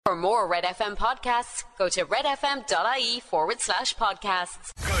For more Red FM podcasts, go to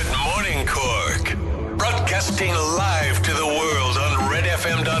redfm.ie/podcasts. Good morning, Cork. Broadcasting live to the world on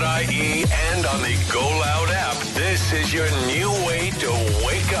redfm.ie and on the Go Loud app. This is your new way to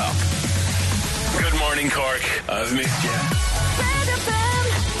wake up. Good morning, Cork. I've missed you. Red FM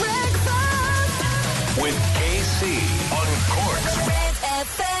breakfast With KC on Cork's Red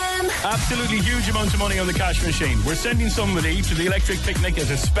FM. Absolutely huge amounts of money on the cash machine. We're sending somebody to the electric picnic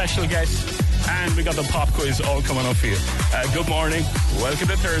as a special guest, and we got the pop quiz all coming up for you. Good morning. Welcome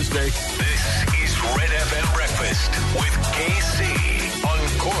to Thursday. This is Red FM Breakfast with KC on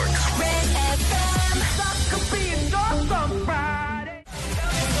Cork's Red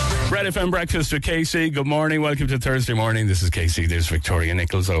Red FM Breakfast with KC. Good morning. Welcome to Thursday morning. This is KC. There's Victoria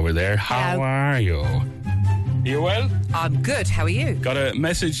Nichols over there. How Hello. are you? You well? I'm good. How are you? Got a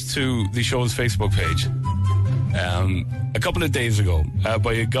message to the show's Facebook page a couple of days ago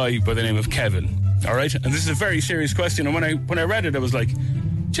by a guy by the name of Kevin. All right, and this is a very serious question. And when I read it, I was like, do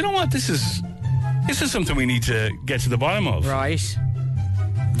you know what? This is something we need to get to the bottom of. Right.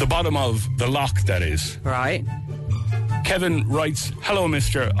 The bottom of the Lough, that is. Right. Kevin writes, "Hello,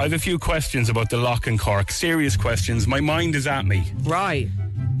 mister. I have a few questions about the Lough in Cork. Serious questions. My mind is at me. Right.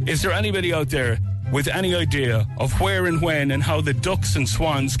 Is there anybody out there with any idea of where and when and how the ducks and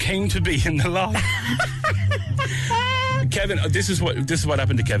swans came to be in the Lough?" Kevin, this is what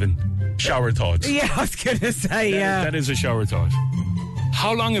happened to Kevin. Shower thoughts. Yeah, I was going to say, That is a shower thought.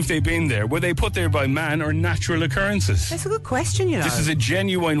 How long have they been there? Were they put there by man or natural occurrences? That's a good question, you know. This is a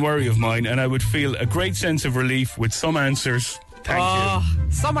genuine worry of mine, and I would feel a great sense of relief with some answers. Thank you.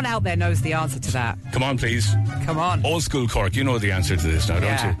 Someone out there knows the answer to that. Come on, please. Come on. Old school Cork, you know the answer to this now,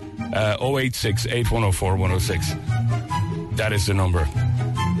 don't you? 086 8104 106. That is the number.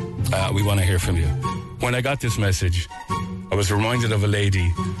 We want to hear from you. When I got this message, I was reminded of a lady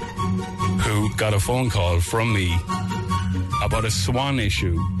who got a phone call from me about a swan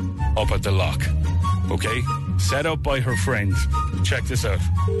issue up at the Lough. Okay? Set up by her friend. Check this out.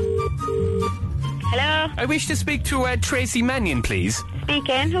 Hello, I wish to speak to Tracy Mannion, please.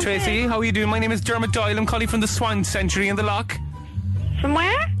 speaking. Who's Tracy, this? how are you doing? My name is Dermot Doyle. I'm calling from the Swan Sanctuary in the Lough. From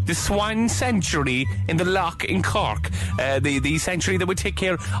where? The Swan Sanctuary in the Lough in Cork. The sanctuary that would take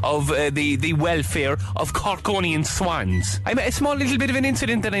care of the welfare of Corkonian swans. I'm a small little bit of an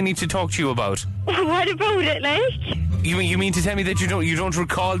incident that I need to talk to you about. What about it, like? You mean to tell me that you don't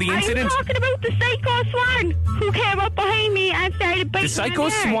recall the I'm incident? talking about the psycho swan who came up behind me and started biting The psycho my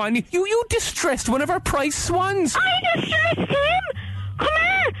hair. swan? You distressed one of our prize swans. I distressed him. Come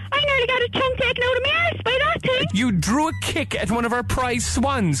here. I nearly got a chunk taken out of my arse by that thing. You drew a kick at one of our prize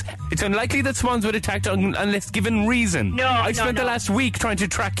swans. It's unlikely that swans would attack unless given reason. No, I no, spent the no. last week trying to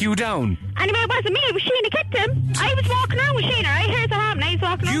track you down. Anyway, it wasn't me. It was Sheena kicked him. I was walking around with Sheena. Right? Here's what happened. I was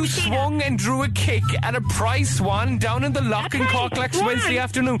walking around You with Sheena. swung and drew a kick at a prize swan down in the Lough in prize Cork last swan? Wednesday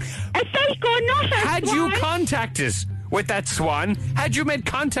afternoon. A psycho nutter Had swan. you contacted with that swan, had you made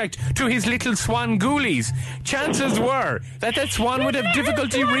contact to his little swan ghoulies, chances were that swan would have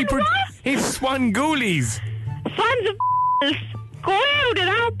difficulty Swan reproducing what? his swan ghoulies. Swans of go out of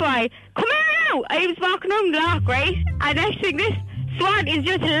that boy. Come here now. I was walking around the Lough, right? And I think this swan is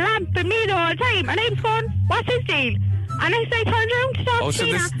just lamping me the whole time. And I was going, what's his deal? And as I turned around to talk Oh, to so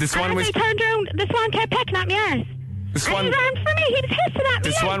Sheena, the swan and was- as I turned around, the swan kept pecking at me arse. The And swan... he ran for me. He was hissing at me.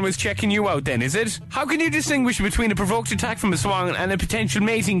 The swan was checking you out then, is it? How can you distinguish between a provoked attack from a swan and a potential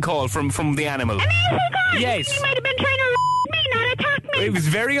mating call from the animal? Oh God, Yes. He might have been trying to me, not attack me. It was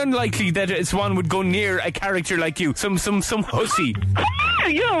very unlikely that a swan would go near a character like you, some hussy. Come here,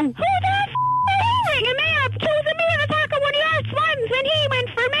 you. Who the f*** are you ringing me up, choosing me an attack on one of your swans when he went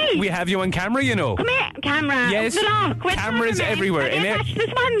for me? We have you on camera, you know. Come here, camera. Yes, The Lough, with cameras cameramen. everywhere, Are they innit? attached to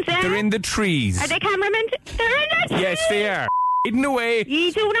the swans, yeah? They're in the trees. Are they cameramen? They're in the trees. Yes, they are. Hidden away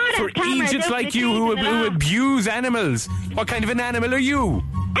You do not for have cameras idiots out like the you trees who in the Lough. abuse animals. What kind of an animal are you?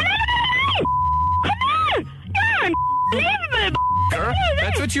 Come here! You're unbelievable. Girl,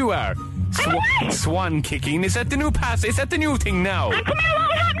 that's what you are. Swan kicking. Is that the new pass? Is that the new thing now? And come here, what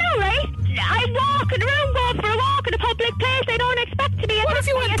will happen now, right? I'm walking around, going for a walk in a public place. I don't expect to be What if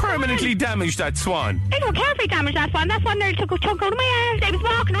you attacked had by a permanently damaged that swan? swan. I don't care if I damage that swan. That swan nearly took a chunk out of my arse. I was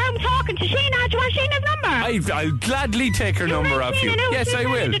walking around talking to Sheena. Do you want Sheena's number? I'll gladly take her number ring off you. Sheena now. Yes, She's I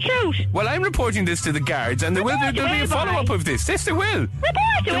will. telling the truth. Well, I'm reporting this to the guards, and there'll be a Report follow-up away. of this. Yes, there will.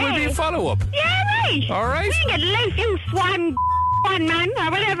 Report There will be a away. follow-up. Yeah, right. All right. You get life, you swan man,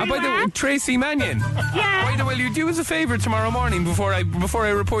 or whatever And by you the are. way, Tracy Mannion. Yeah. By the way, will you do us a favour tomorrow morning before I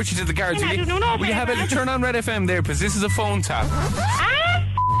report you to the guards? Yeah, Will you, no, no will you have favour. it turn on Red FM there, because this is a phone tap. Ah,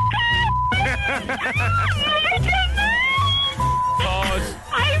 Pause.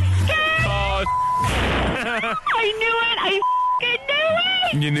 I'm I knew it. I f***ing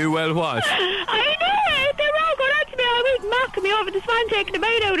knew it. You knew well what? I knew it. They were all going on to me. I was mocking me over the Swan taking the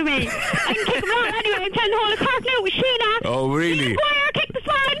bite out of me. I can kick him out anyway and tell the whole of Cork now with Sheena. Oh, really? Squire, kick the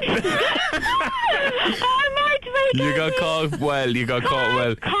Swan. I'm mortified. You got caught well. You got caught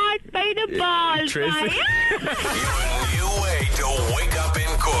well. Caught by the balls. Tracy? Your new way to wake up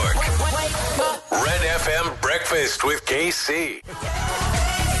in Cork. Red FM Breakfast with KC.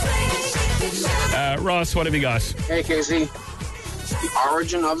 Ross, what have you got? Hey, Casey. The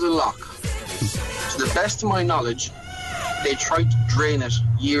origin of the lock. To the best of my knowledge, they tried to drain it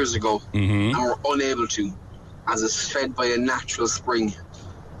years ago and were unable to, as it's fed by a natural spring.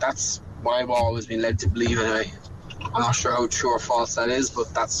 That's what I've always been led to believe anyway. I'm not sure how true or false that is,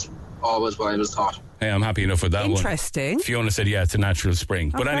 but that's always what I was taught. Hey, I'm happy enough with that one. Interesting. Fiona said, yeah, it's a natural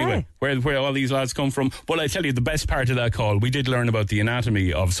spring. But Okay. anyway, where all these lads come from, well, I tell you, the best part of that call, we did learn about the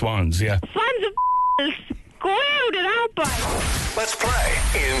anatomy of swans, yeah. Swans of go out and out by. Let's play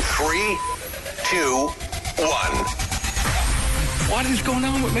in 3, 2, 1. What is going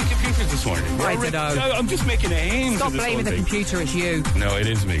on with my computers this morning? I don't know. I'm just making a aim Stop for this blaming the whole thing. computer, it's you. No, it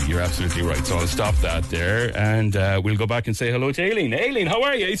is me. You're absolutely right. So I'll stop that there, and we'll go back and say hello to Aileen. Aileen, how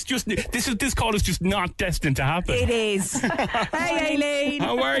are you? It's just this call is just not destined to happen. It is. Hey, Aileen.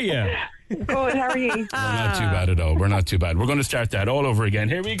 How are you? Good, how are you? We're not too bad at all. We're not too bad. We're going to start that all over again.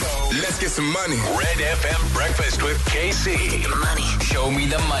 Here we go. Let's get some money. Red FM Breakfast with KC. Money. Show me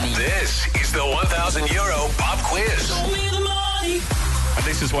the money. This is the €1,000 pop quiz. Show me the money. And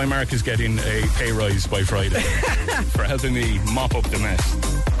this is why Mark is getting a pay rise by Friday for helping me mop up the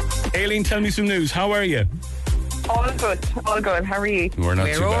mess. Aileen, tell me some news. How are you? All good, all good. How are you? We're not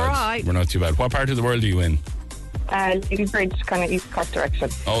We're too all bad. right. We're not too bad. What part of the world are you in? Lady Bridge, kind of East Cork direction.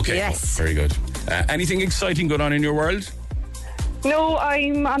 Okay. Yes. Very good. Anything exciting going on in your world? No,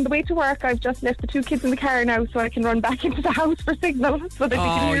 I'm on the way to work. I've just left the 2 kids in the car now so I can run back into the house for signal so that they Oh,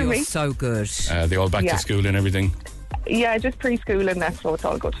 can hear you're me. so good. They all back Yeah. to school and everything? Yeah, just preschool and that, so it's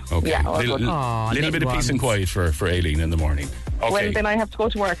all good. Okay. Yeah, all good. Aw, little bit of little peace and ones. quiet for Aileen in the morning. Okay. Well, then I have to go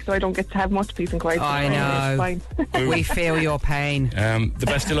to work, so I don't get to have much peace and quiet. I So know. It's fine. We feel your pain. The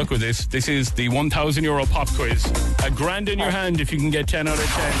best of luck with this. This is the €1,000 pop quiz. $1,000 in your hand if you can get 10 out of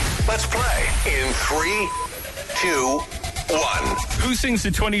 10. Let's play in 3, 2, 1. Who sings the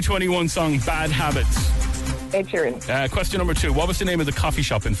 2021 song Bad Habits? Ed Sheeran, Question number 2. What was the name of the coffee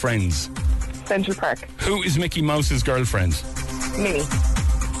shop in Friends? Central Park, Who is Mickey Mouse's girlfriend? Minnie,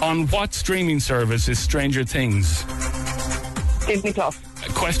 On what streaming service is Stranger Things? Disney Plus,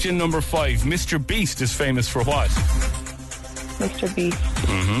 Question number 5. Mr. Beast is famous for what? Mr. Beast.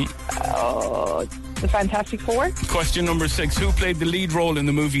 The Fantastic Four, Question number 6. Who played the lead role in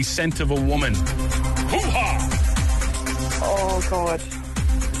the movie Scent of a Woman? Hoo-ha! oh God,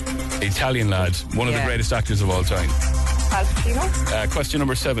 Italian lad. One of the Yeah. greatest actors of all time. Al Pacino, Question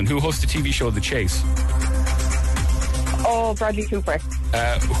number 7. Who hosts the TV show The Chase? oh Bradley Cooper.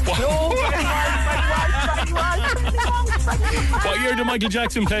 What year did Michael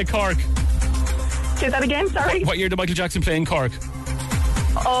Jackson play Cork? Say that again, sorry. What year did Michael Jackson play in Cork?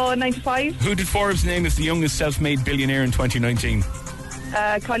 Oh, 95, Who did Forbes name as the youngest self-made billionaire in 2019?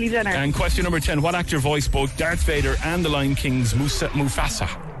 Kylie Jenner. And question number 10. What actor voiced both Darth Vader and the Lion King's Mufasa?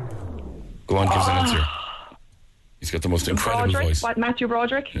 Go on, give us an answer. He's got the most incredible Broderick, voice. what, Matthew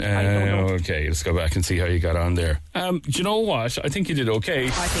Broderick? I don't know. Okay, let's go back and see how you got on there. Do you know what? I think you did okay. I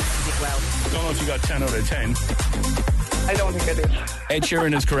think you did well. Don't know if you got 10 out of 10. I don't think I did. Ed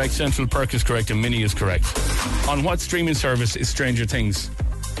Sheeran is correct, Central Perk is correct, and Minnie is correct. On what streaming service is Stranger Things?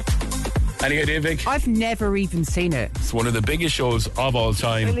 Any idea, Vic? I've never even seen it. It's one of the biggest shows of all Well,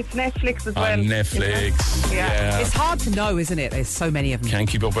 time it's Netflix as well. on Netflix. Yeah. It's hard to know, isn't it? There's so many of them. Can't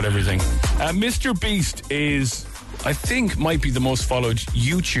keep up with everything. Mr. Beast is, I think, might be the most followed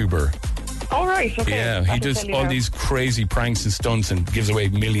YouTuber. All right, okay. Yeah, he I'll does tell you all now. these crazy pranks and stunts and gives away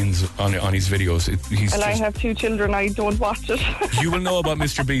millions on his videos. He's And I just, have 2 children, I don't watch it. you will know about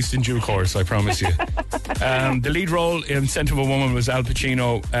Mr. Beast in due course, I promise you. The lead role in Scent of a Woman was Al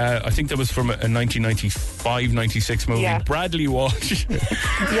Pacino. I think that was from a 1995-96 movie. Yeah. Bradley Walsh.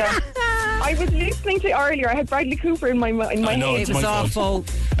 Yeah. I was listening to earlier. I had Bradley Cooper in my I know, head. it's It was my our fault.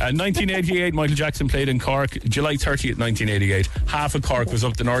 fault. 1988, Michael Jackson played in Cork. July 30th, 1988. Half of Cork was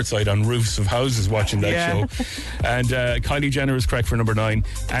up the north side on roofs of houses watching that Yeah. show. And Kylie Jenner is correct for number 9.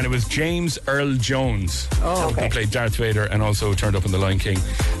 And it was James Earl Jones who played Darth Vader and also turned up in The Lion King.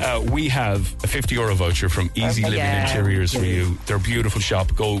 We have a €50 voucher from Easy Living Yeah. Interiors for you. They're a beautiful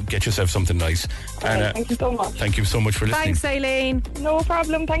shop. Go get yourself something nice. And Thank you so much. thank you so much for listening. Thanks, Aileen. No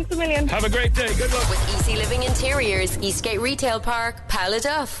problem. Thanks a million. Have a great day. Good luck. With Easy Living Interiors, Eastgate Retail Park,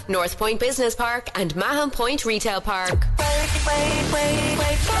 Paladuff, North Point Business Park, and Mahon Point Retail Park. Red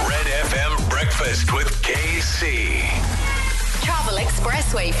FM Breakfast with KC. Travel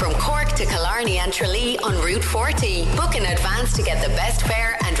expressway from Cork to Killarney and Tralee on Route 40. Book in advance to get the best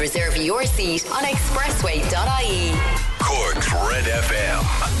fare and reserve your seat on expressway.ie. Cork's Red FM.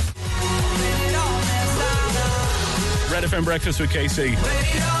 Red FM Breakfast with KC.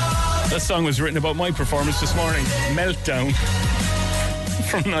 That song was written about my performance this morning. Meltdown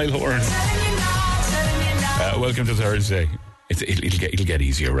from Niall Horan. Welcome to Thursday. It'll get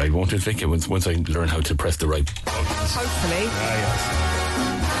easier, right? Won't it, Vicky? Once I learn how to press the right buttons. Hopefully.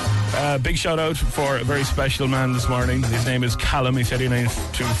 Yes. Big shout out for a very special man this morning. His name is Callum. He's heading in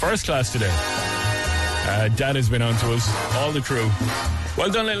to first class today. Dad has been on to us, all the crew. Well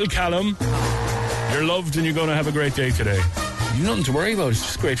done, little Callum. You're loved and you're going to have a great day today. You've nothing to worry about. It's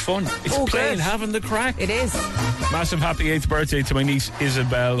just great fun. It's plain having the crack. It is. Massive happy 8th birthday to my niece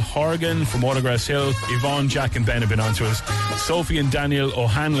Isabel Horgan from Watergrass Hill. Yvonne, Jack and Ben have been on to us. Sophie and Daniel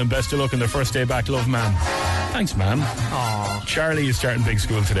O'Hanlon, best of luck on their first day back. Love, man. Thanks, man. Aww. Charlie is starting big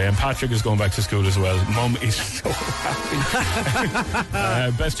school today and Patrick is going back to school as well. Mum is so happy.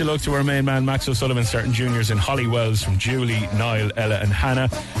 Best of luck to our main man Max O'Sullivan starting juniors in Hollywells from Julie, Niall, Ella and Hannah.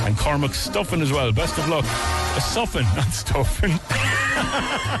 And Cormac Stuffin as well. Best of luck. Stuffin, not Stuffin.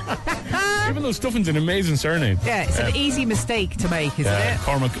 Even though Stuffin's an amazing surname. Yeah, it's an easy mistake to make, isn't it?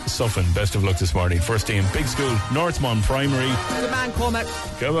 Cormac Stuffin, best of luck this morning. First day in big school, Northmont Primary. Good man, Cormac.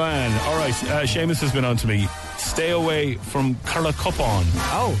 Come on. All right, Seamus has been on to me. Stay away from Curracupon.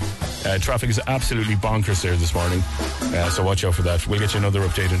 Oh. Traffic is absolutely bonkers there this morning, so watch out for that. We'll get you another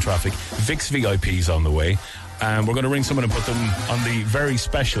update on traffic. VIX VIP's on the way. And we're going to ring someone and put them on the very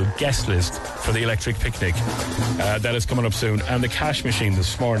special guest list for the electric picnic. That is coming up soon. And the cash machine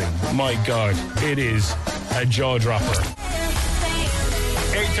this morning. My God, it is a jaw-dropper.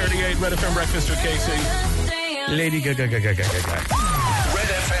 8:38, Red FM Breakfast with KC. Lady Gaga. Red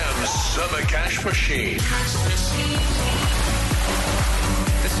FM's Summer Cash Machine.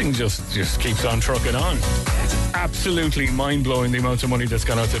 This thing just keeps on trucking on. It's absolutely mind-blowing the amount of money that's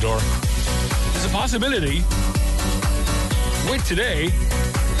gone out the door. There's a possibility with today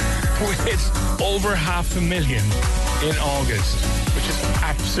with over 500,000 in August, which is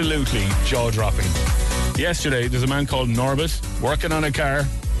absolutely jaw-dropping. Yesterday, there's a man called Norbert working on a car.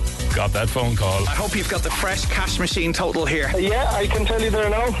 Got that phone call. I hope you've got the fresh cash machine total here. Yeah, I can tell you there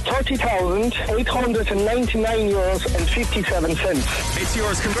now. 30,809 €57. It's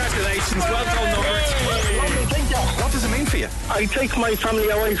yours. Congratulations. Well done, Norbert. Thank you. What does it mean for you? I take my family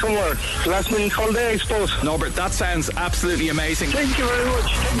away from work. Last minute holiday, I suppose. Norbert, that sounds absolutely amazing. Thank you very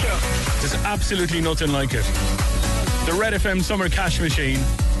much. Thank you. There's absolutely nothing like it. The Red FM Summer Cash Machine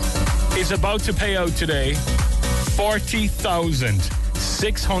is about to pay out today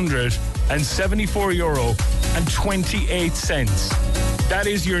 €40,674.28. That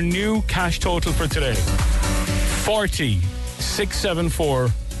is your new cash total for today.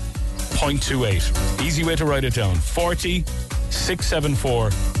 40,674.28. Easy way to write it down.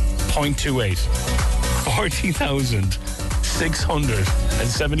 40,674.28.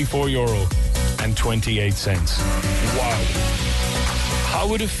 €40,674.28. Wow. How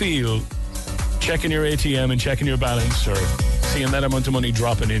would it feel checking your ATM and checking your balance or seeing that amount of money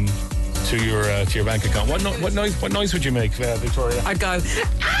dropping in to your bank account? What noise would you make, Victoria? I'd go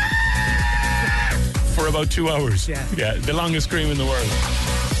for about 2 hours. Yeah, the longest scream in the world.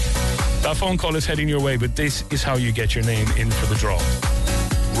 That phone call is heading your way, but this is how you get your name in for the draw.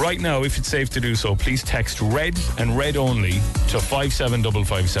 Right now, if it's safe to do so, please text RED and RED only to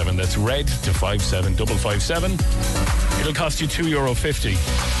 57557. That's RED to 57557. It'll cost you €2.50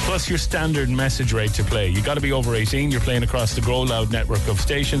 plus your standard message rate to play. You got to be over 18. You're playing across the Grow Loud network of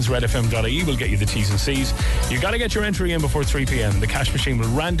stations. RedFM.ie will get you the T's and C's. You got to get your entry in before 3 p.m. The cash machine will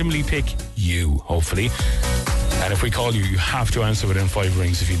randomly pick you, hopefully. And if we call you, you have to answer within 5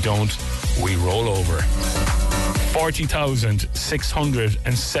 rings. If you don't, we roll over.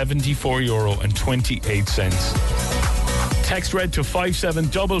 €40,674.28. Text RED to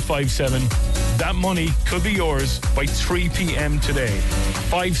 57557. That money could be yours by 3 p.m. today.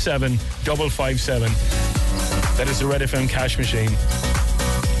 57557. That is the Red FM cash machine.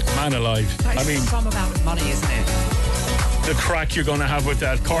 Man alive. That is some amount of money, isn't it? The crack you're going to have with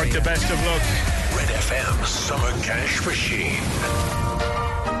that. Cork, the best of luck. Red FM Summer Cash Machine.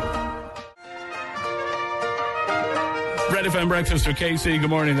 Red FM Breakfast with KC. Good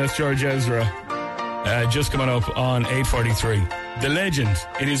morning, that's George Ezra. Just coming up on 8:43. The legend,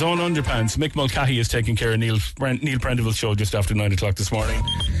 in his own underpants, Mick Mulcahy is taking care of Neil Prendeville's show just after 9 o'clock this morning.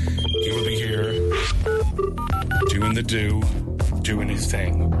 He will be doing the doing his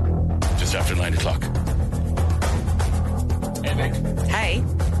thing. Just after 9 o'clock. Hey, Vic. Hey,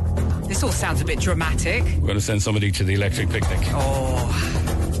 this all sounds a bit dramatic. We're going to send somebody to the electric picnic. Oh.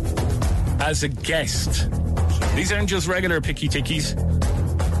 As a guest. These aren't just regular picky tickies.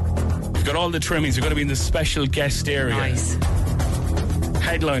 We've got all the trimmings. We're going to be in the special guest area. Nice.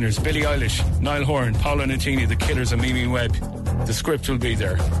 Headliners, Billie Eilish, Niall Horan, Paolo Nutini, The Killers and Mimi Webb. The script will be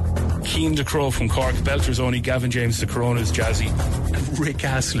there. Keen de Crow from Cork, Belters Only, Gavin James, The Coronas, Jazzy, and Rick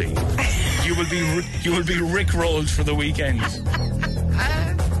Astley. You will be Rick-rolled for the weekend.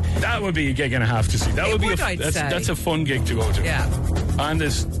 That would be a gig and a half to see. That's a fun gig to go to. Yeah. And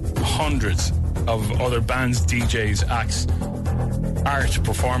there's hundreds of other bands, DJs, acts, art,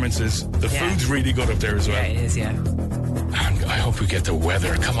 performances. The food's really good up there as well. Yeah, it is, yeah. And I hope we get the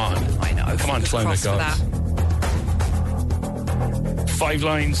weather. Come on. I know. Come on, climate gods. 5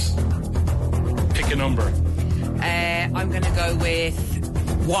 lines. Pick a number. I'm going to go with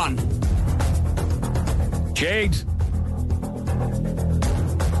 1. Jade.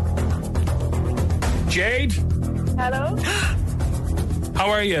 Jade? Hello? How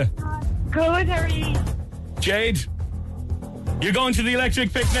are you? Good, how are you? Jade? You're going to the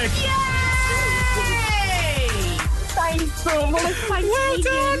electric picnic? Thanks so much. Well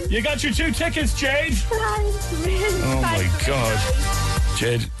done. You got your 2 tickets, Jade? Oh my God.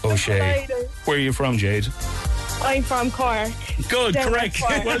 Jade O'Shea. Where are you from, Jade? I'm from Cork. Good, correct.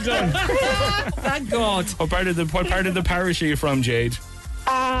 Well done. Thank God. What part of the parish are you from, Jade?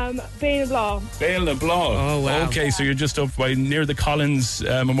 Lough. Lough. Oh, wow. Okay, so you're just up by near the Collins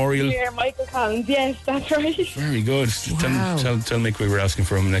Memorial. Near Michael Collins, yes, that's right. Very good. Wow. Tell Mick we were asking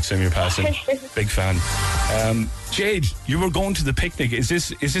for him next time you're passing. Big fan. Jade, you were going to the picnic. Is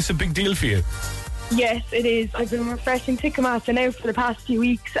this a big deal for you? Yes, it is. I've been refreshing Ticketmaster now for the past few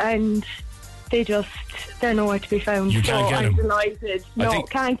weeks and they're nowhere to be found. You can't get I'm them. delighted.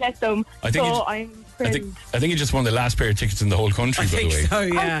 Can't get them. I think you just won the last pair of tickets in the whole country, by the way. So,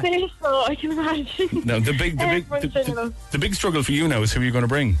 yeah. I think so, I can imagine. No, the big struggle for you now is who you're going to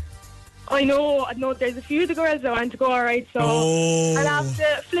bring. I know, there's a few of the girls that want to go, alright, so I'll have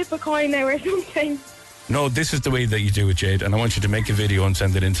to flip a coin now or something. No, this is the way that you do it, Jade, and I want you to make a video and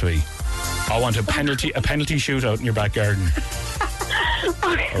send it in to me. I want a penalty shootout in your back garden.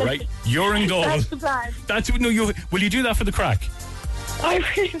 Okay. All right, you're in goal. That's the plan. Will you do that for the crack? I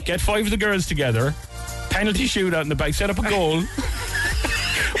will. Get 5 of the girls together, penalty shootout in the back, set up a goal.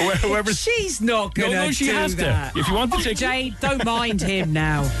 Whoever. She's not going to she do has that. to. If you want to take Jade, don't mind him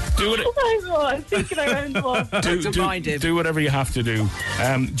now. do it. I'm thinking around Do whatever you have to do.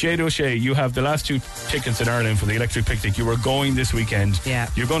 Jade O'Shea, you have the last 2 tickets in Ireland for the electric picnic. You are going this weekend. Yeah.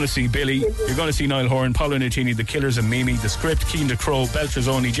 You're going to see Billy. You're going to see Niall Horan, Paolo Nutini, The Killers and Mimi, The Script, Keen de Crow, Belters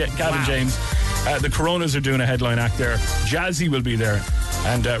Only, Gavin James. The Coronas are doing a headline act there. Jazzy will be there.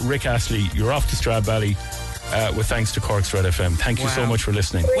 And Rick Astley, you're off to Stradbally. With thanks to Cork's Red FM. Thank you so much for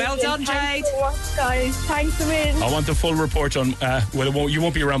listening. Well done, Jade. Thanks so much, guys. Thanks a million. I want the full report on. You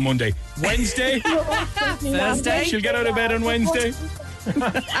won't be around Monday. Wednesday. Thursday. She'll get out of bed on Wednesday.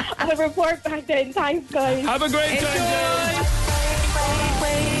 I'll report back then. Thanks, guys. Have a great time, Jade.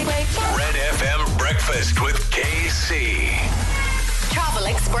 Red FM Breakfast with KC. Travel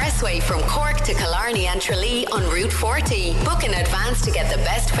expressway from Cork to Killarney and Tralee on Route 40. Book in advance to get the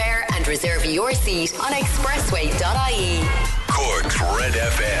best fare and reserve your seat on expressway.ie. Cork's Red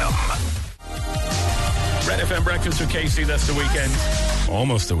FM. Red FM Breakfast with KC. That's the weekend.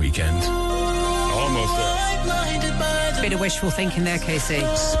 Almost the weekend. Almost there. Bit of wishful thinking there, Casey.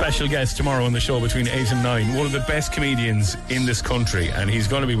 Special guest tomorrow on the show between 8 and 9. One of the best comedians in this country, and he's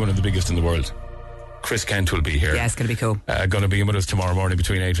going to be one of the biggest in the world. Chris Kent will be here. Yeah, it's going to be cool. Going to be in with us tomorrow morning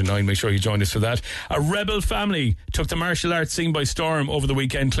between 8 and 9. Make sure you join us for that. A rebel family took the martial arts scene by storm over the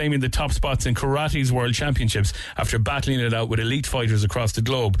weekend, claiming the top spots in Karate's World Championships after battling it out with elite fighters across the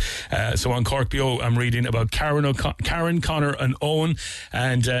globe. So on Cork BO, I'm reading about Karen, Connor and Owen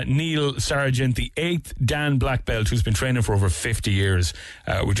and Neil Sargent, the 8th Dan Black Belt, who's been training for over 50 years.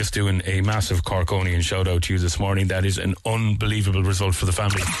 We're just doing a massive Corkonian shout out to you this morning. That is an unbelievable result for the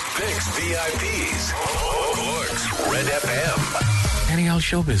family. Picks VIPs. Cork's Red FM. Any old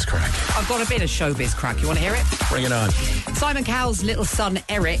showbiz crack? I've got a bit of showbiz crack. You want to hear it? Bring it on. Simon Cowell's little son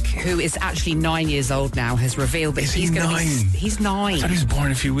Eric, who is actually 9 years old now, has revealed that he's going to be. He's 9. I thought he was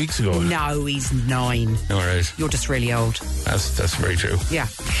born a few weeks ago. No, he's 9. All right. You're just really old. That's very true. Yeah.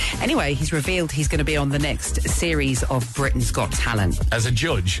 Anyway, he's revealed he's going to be on the next series of Britain's Got Talent. As a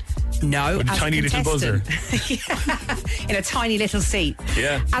judge? No, With a as tiny little buzzer. in a tiny little seat.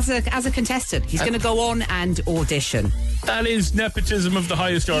 Yeah. As a contestant, he's going to go on and audition. That is nepotism of the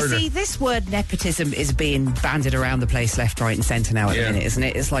highest You order. see, this word nepotism is being banded around the place left, right and centre now at the minute, isn't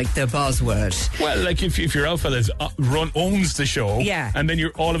it? It's like the buzzword. Well, like if your Alpha owns the show, and then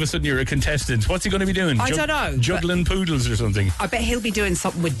you're all of a sudden you're a contestant, what's he going to be doing? I don't know. Juggling poodles or something. I bet he'll be doing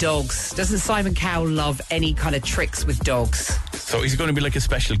something with dogs. Doesn't Simon Cowell love any kind of tricks with dogs? So he's going to be like a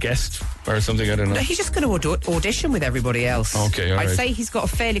special guest or something, I don't know. No, he's just going to audition with everybody else. Okay, all right. I'd say he's got a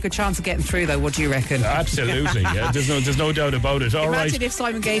fairly good chance of getting through, though. What do you reckon? Absolutely, yeah. There's no doubt about it. All right. Imagine if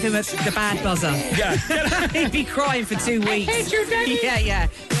Simon gave him the bad buzzer. Yeah. He'd be crying for 2 weeks. I hate you, Daddy. Yeah.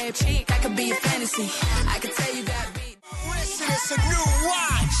 I could be a fantasy. I could tell you that beat. It's a new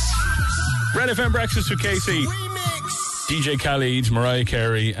watch. Red FM Breakfast with Casey. DJ Khaled, Mariah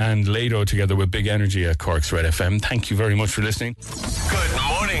Carey and Lado together with Big Energy at Cork's Red FM. Thank you very much for listening. Good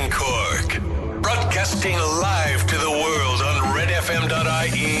morning, Cork. Broadcasting live to the world on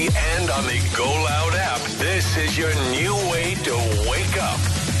redfm.ie and on the Go Loud app. This is your new way to wake up.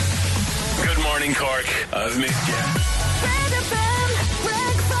 Good morning, Cork. I've missed you. Red FM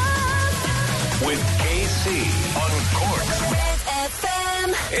breakfast. With KC on Cork's Red FM.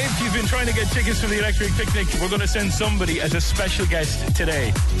 If you've been trying to get tickets for the Electric Picnic, we're going to send somebody as a special guest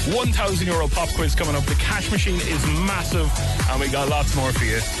today. €1,000 pop quiz coming up. The cash machine is massive and we got lots more for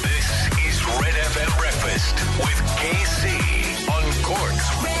you. This is Red FM Breakfast with KC on Cork's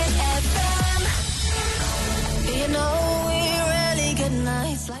Red FM. You know we really get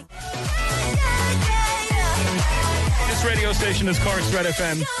nice like. This radio station is Cork's Red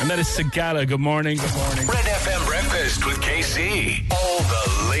FM, and that is Sagala. Good morning. Good morning. Red FM Breakfast with KC. All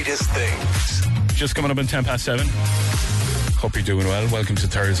the latest things. Just coming up in 7:10. Hope you're doing well. Welcome to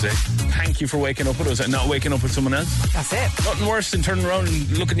Thursday. Thank you for waking up with us and not waking up with someone else. That's it. Nothing worse than turning around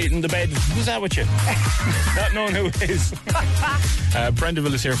and looking at you in the bed. Who's that with you? Not knowing who it is.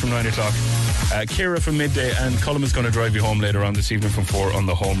 Brendaville is here from 9 o'clock. Ciara from midday, and Colm is going to drive you home later on this evening from 4 on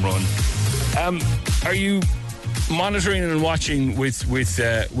the home run. Are you monitoring and watching with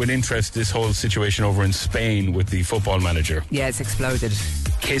interest this whole situation over in Spain with the football manager? Yeah, it's exploded.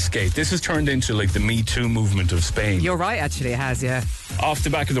 Kissgate. This has turned into like the Me Too movement of Spain. You're right, actually, it has, yeah. Off the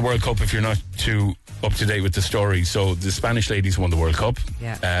back of the World Cup, if you're not too up to date with the story, so the Spanish ladies won the World Cup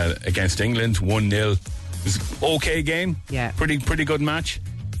against England, 1-0. It was an okay game. Yeah. Pretty good match.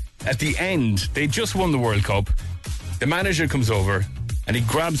 At the end, they just won the World Cup. The manager comes over and he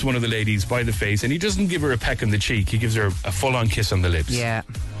grabs one of the ladies by the face and he doesn't give her a peck on the cheek. He gives her a full-on kiss on the lips. Yeah.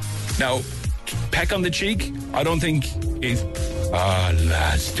 Now, peck on the cheek, I don't think is...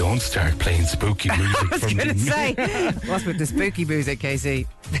 lads, don't start playing spooky music. I was going to say, what's with the spooky music, Casey?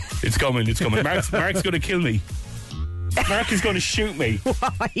 It's coming. Mark's going to kill me. Mark is going to shoot me.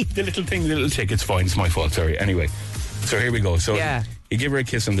 Why? The little tick, it's fine. It's my fault, sorry. Anyway, so here we go. So you give her a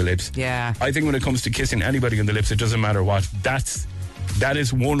kiss on the lips. Yeah. I think when it comes to kissing anybody on the lips, it doesn't matter what. That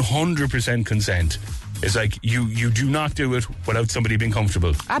is 100% consent. It's like you do not do it without somebody being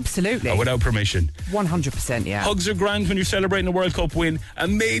comfortable. Absolutely. Or without permission. 100%, yeah. Hugs are grand when you're celebrating a World Cup win,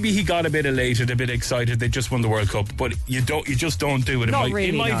 and maybe he got a bit elated, a bit excited. They just won the World Cup, but you just don't do it. Not really,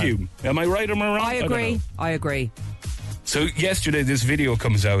 in my view. Am I right or am I wrong? I agree. So yesterday this video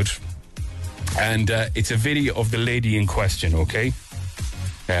comes out, and it's a video of the lady in question, okay?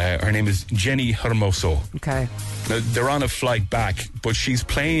 Her name is Jenny Hermoso. Okay. Now, they're on a flight back, but she's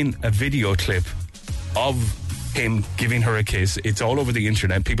playing a video clip of him giving her a kiss. It's all over the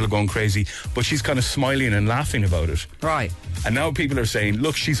internet. People are going crazy, but she's kind of smiling and laughing about it. Right. And now people are saying,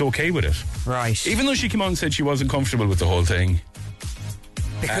 look, she's okay with it. Right. Even though she came out and said she wasn't comfortable with the whole thing.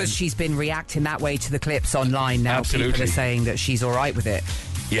 Because she's been reacting that way to the clips online now. Absolutely. People are saying that she's all right with it.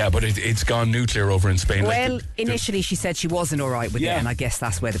 Yeah, but it's gone nuclear over in Spain. Well, initially she said she wasn't all right with it, and I guess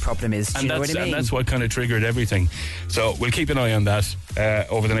that's where the problem is. Do you know what I mean? And that's what kind of triggered everything. So we'll keep an eye on that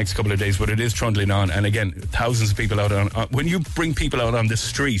over the next couple of days, but it is trundling on. And again, thousands of people out on when you bring people out on the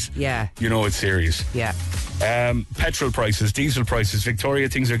street, you know it's serious. Yeah. Petrol prices, diesel prices, Victoria,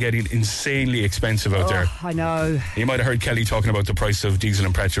 things are getting insanely expensive out there. I know. You might have heard Kelly talking about the price of diesel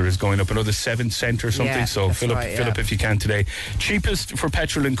and petrol is going up another 7 cents or something. Yeah, so fill up if you can today. Cheapest for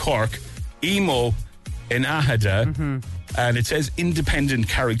petrol in Cork, Emo in Ahada, and it says independent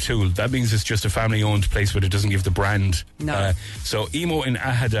Carricktool. That means it's just a family-owned place, but it doesn't give the brand. No. So Emo in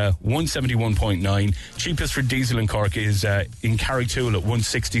Ahada, 171.9. Cheapest for diesel in Cork is in Carricktool at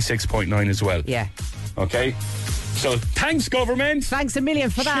 166.9 as well. Yeah. Okay. So thanks, government. Thanks a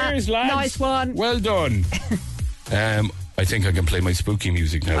million for that. Cheers, lads. Nice one. Well done. I think I can play my spooky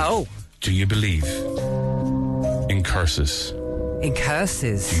music now. Oh. Do you believe in curses? In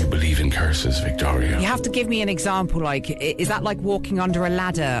curses? Do you believe in curses, Victoria? You have to give me an example, like, is that like walking under a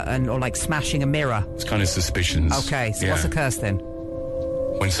ladder or like smashing a mirror? It's kind of suspicions. Okay, so what's a curse then?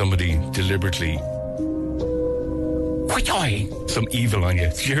 When somebody deliberately... some evil on you.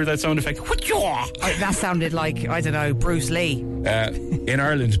 Did you hear that sound effect? That sounded like, I don't know, Bruce Lee. In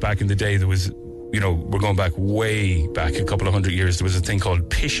Ireland back in the day, there was... we're going back way back a couple of 100 years. There was a thing called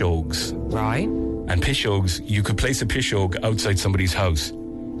pishogues. Right. And pishogues, you could place a pishogue outside somebody's house,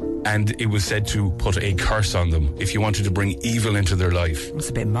 and it was said to put a curse on them if you wanted to bring evil into their life. That's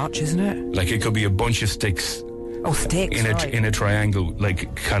a bit much, isn't it? Like, it could be a bunch of sticks. Oh, sticks, in a triangle,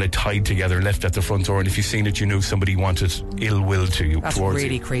 like, kind of tied together, left at the front door, and if you seen it, you knew somebody wanted ill will to you. That's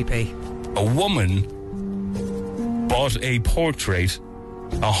really creepy. A woman bought a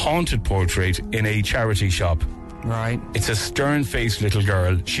haunted portrait in a charity shop. Right. It's a stern-faced little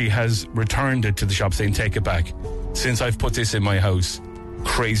girl. She has returned it to the shop saying, take it back. Since I've put this in my house,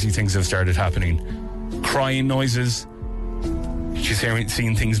 crazy things have started happening. Crying noises. She's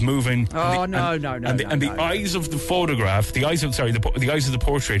seeing things moving. Oh, no. The eyes of the photograph, the eyes of the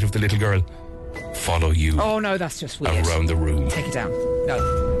portrait of the little girl follow you. Oh, no, that's just weird. Around the room. Take it down.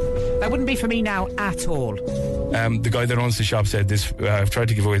 No. That wouldn't be for me now at all. The guy that owns the shop said this. I've tried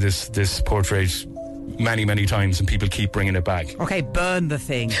to give away this portrait many, many times, and people keep bringing it back. Okay, burn the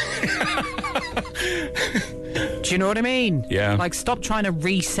thing. Do you know what I mean? Yeah. Like, stop trying to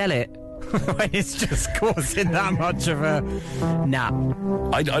resell it when it's just causing that much of a... Nah.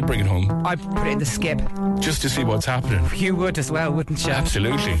 I'd bring it home. I'd put it in the skip. Just to see what's happening. You would as well, wouldn't you?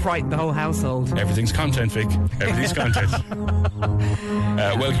 Absolutely. Frighten the whole household. Everything's content, Vic. Everything's content.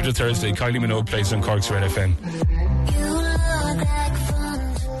 Welcome to Thursday. Kylie Minogue plays on Cork's Red FM.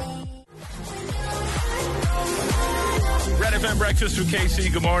 Red FM Breakfast with Casey.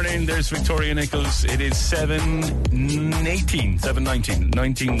 Good morning. There's Victoria Nichols. It is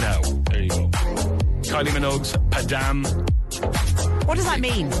 7:19 now. There you go. Kylie Minogue's Padam. What does that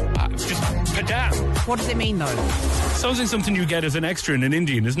mean? Just Padam. What does it mean, though? Sounds like something you get as an extra in an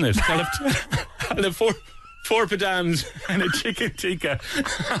Indian, isn't it? I'll have four Padams and a chicken tikka.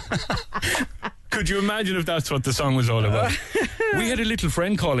 Could you imagine if that's what the song was all about? We had a little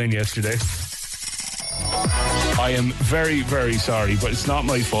friend call in yesterday. I am very, very sorry, but it's not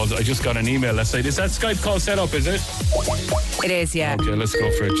my fault. I just got an email last night. Is that Skype call set up, is it? It is, yeah. Okay, let's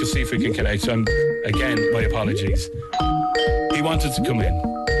go for it. Just see if we can connect. Again, my apologies. He wanted to come in.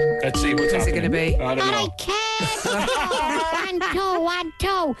 Let's see what's happening. Who's it going to be? I don't know. One,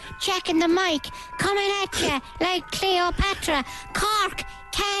 two, checking the mic, coming at you like Cleopatra. Cork,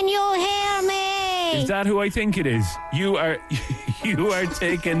 can you hear me? Is that who I think it is? You are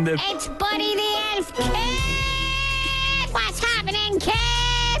taking the... It's Buddy the Elf, kid! What's happening, kid?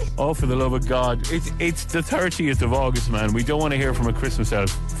 Oh, for the love of God. It's the 30th of August, man. We don't want to hear from a Christmas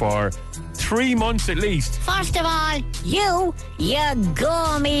elf for 3 months at least. First of all, you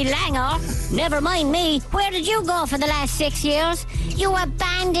gummy langer. Never mind me. Where did you go for the last 6 years? You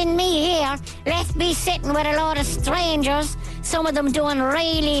abandoned me here, left me sitting with a lot of strangers, some of them doing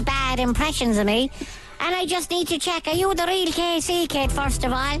really bad impressions of me. And I just need to check, are you the real KC kid, first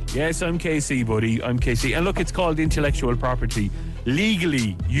of all? Yes, I'm KC, buddy. I'm KC. And look, it's called intellectual property.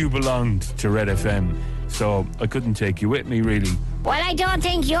 Legally, you belonged to Red FM. So I couldn't take you with me, really. Well, I don't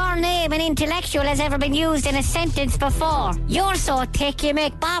think your name and intellectual has ever been used in a sentence before. You're so thick you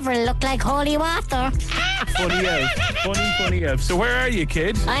make Bovril look like holy water. Funny elf. Funny elf. So where are you,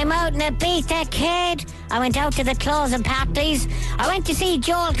 kid? I'm out in Ibiza, kid. I went out to the closing parties. I went to see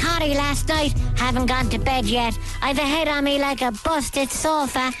Joel Corry last night. Haven't gone to bed yet. I've a head on me like a busted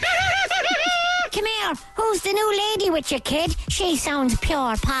sofa. Come here. Who's the new lady with you, kid? She sounds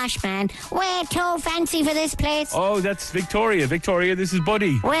pure posh, man. Way too fancy for this place. Oh, that's Victoria. Victoria, this is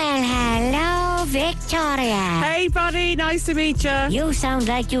Buddy. Well, hello, Victoria. Hey, Buddy. Nice to meet you. You sound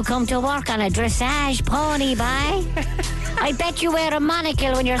like you come to work on a dressage pony, boy. I bet you wear a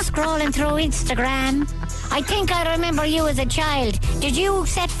monocle when you're scrolling through Instagram. I think I remember you as a child. Did you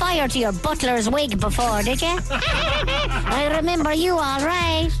set fire to your butler's wig before, did you? I remember you all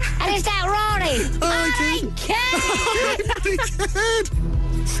right. And is that Rory? Oh, kid!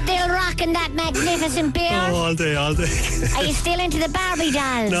 Still rocking that magnificent beard? Oh, all day. Are you still into the Barbie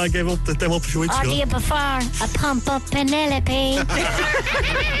dolls? No, I gave up them up a few weeks ago. Or ago. do you prefer a pump-up Penelope?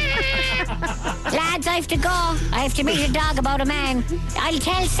 Lads, I have to go. I have to meet a dog about a man. I'll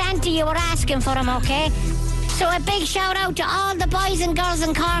tell Santa you were asking for him, okay? So a big shout out to all the boys and girls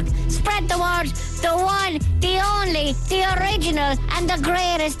in Cork. Spread the word. The one, the only, the original, and the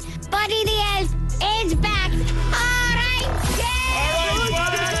greatest. Buddy the Elf is back. All right, yeah!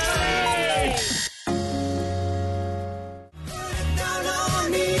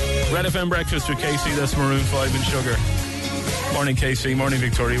 Red FM Breakfast with Casey, that's Maroon 5 and Sugar. Morning, Casey. Morning,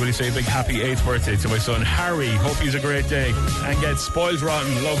 Victoria. Will you say a big happy 8th birthday to my son, Harry? Hope he's a great day and gets spoiled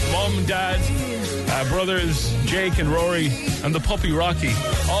rotten. Love mum, dad, brothers, Jake and Rory, and the puppy Rocky.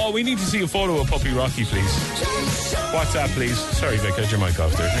 Oh, we need to see a photo of puppy Rocky, please. WhatsApp, please. Sorry, Vic, I had your mic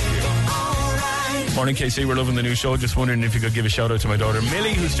off there. Thank you. Morning, Casey. We're loving the new show. Just wondering if you could give a shout out to my daughter,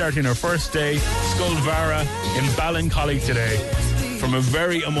 Millie, who's starting her first day, Skullvara, in Ballincollig today. From a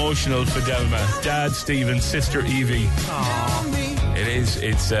very emotional Fidelma, Dad, Stephen, Sister Evie. Aww. It is.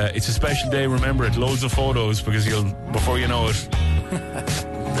 It's a special day. Remember it. Loads of photos because before you know it,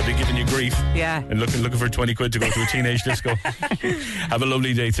 they'll be giving you grief. Yeah. And looking for 20 quid to go to a teenage disco. Have a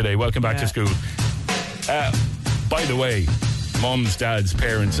lovely day today. Welcome back to school. By the way, mums, dads,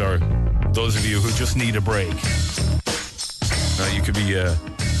 parents, or those of you who just need a break. You could be a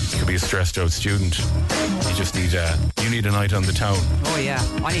stressed out student. You just need a night on the town. Oh yeah,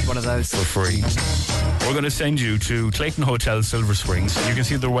 I need one of those. For free. We're going to send you to Clayton Hotel Silver Springs. You can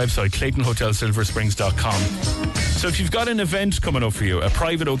see their website, claytonhotelsilversprings.com. So if you've got an event coming up for you, a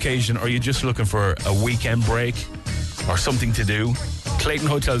private occasion, or you're just looking for a weekend break or something to do, Clayton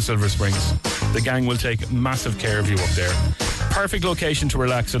Hotel Silver Springs. The gang will take massive care of you up there. Perfect location to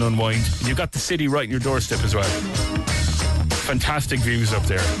relax and unwind. You've got the city right in your doorstep as well. Fantastic views up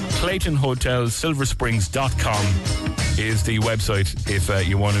there. ClaytonHotelSilverSprings.com is the website if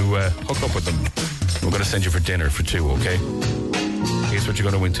you want to hook up with them. We're going to send you for dinner for two, okay? Here's what you're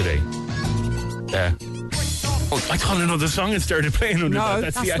going to win today. I thought another song had started playing under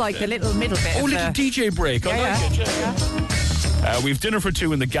that. That's like the little middle bit. Oh, little DJ break. I like it. We've dinner for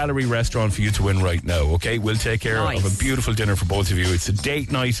two in the Gallery restaurant for you to win right now, okay? We'll take care of a beautiful dinner for both of you. It's a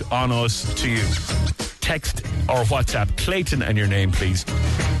date night on us to you. Text or WhatsApp Clayton and your name, please.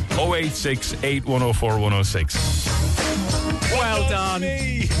 086 8104 106. Well done.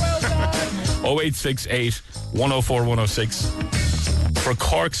 0868 104 106 for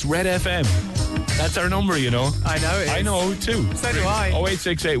Cork's Red FM. That's our number, you know. I know it is. I know too. So do I.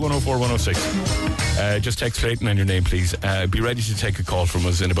 0868 104 106. Just text Clayton and your name, please. Be ready to take a call from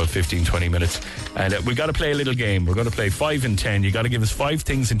us in about 15-20 minutes. And we got to play a little game. We're going to play 5 and 10. You got to give us 5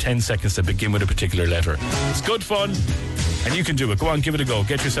 things in 10 seconds that begin with a particular letter. It's good fun, and you can do it. Go on, give it a go.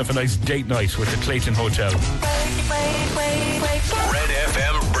 Get yourself a nice date night with the Clayton Hotel. Red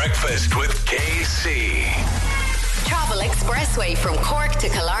FM Breakfast with KC. Travel Expressway from Cork to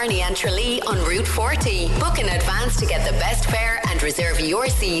Killarney and Tralee on Route 40. Book in advance to get the best fare and reserve your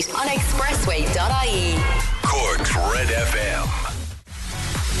seat on expressway.ie. Cork's Red FM.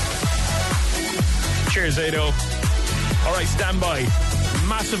 Cheers, Ado. All right, stand by.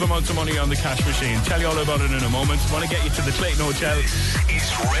 Massive amounts of money on the cash machine. Tell you all about it in a moment. Want to get you to the Clayton Hotel. This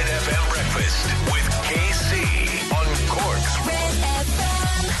is Red FM Breakfast with KC on Cork's Red FM.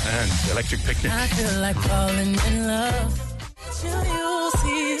 And Electric Picnic. I feel like falling in love. You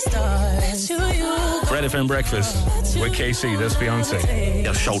see stars. Red FM Breakfast with KC. That's Beyonce.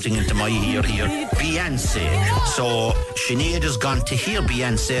 They're shouting into my ear here, Beyonce. So Sinead has gone to hear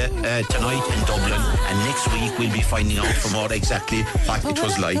Beyonce tonight in Dublin, and next week we'll be finding out from her exactly what it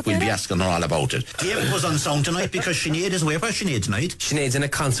was like. We'll be asking her all about it. David was on sound tonight because Sinead is away. Where's Sinead tonight? Sinead's in a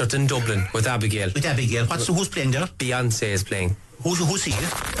concert in Dublin with Abigail. With Abigail. Who's playing there? Beyonce is playing. Who's he? Red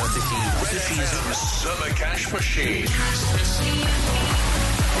FM Summer Cash Machine.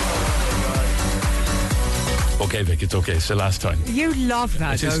 Okay, Vic, it's okay. It's the last time. You love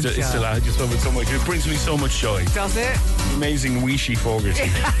that, It's the last. I just love it so much. It brings me so much joy. Does it? Amazing Weeshy Fogarty.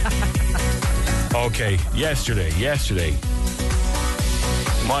 Okay, yesterday.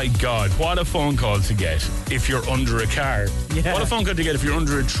 My God, what a phone call to get if you're under a car. Yeah. What a phone call to get if you're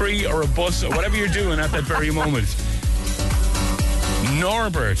under a tree or a bus or whatever you're doing at that very moment.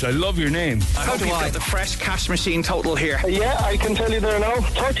 Norbert, I love your name. I hope you've got the fresh cash machine total here. Yeah, I can tell you there now.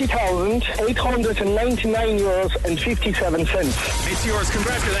 30,899 euros and 57 cents. It's yours.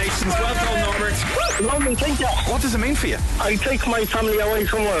 Congratulations. Well done, Norbert. Lovely, thank you. What does it mean for you? I take my family away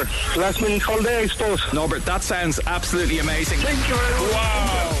somewhere. Last minute holiday, I suppose. Norbert, that sounds absolutely amazing. Thank you very much.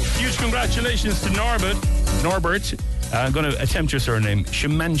 Wow. Huge congratulations to Norbert. I'm going to attempt your surname,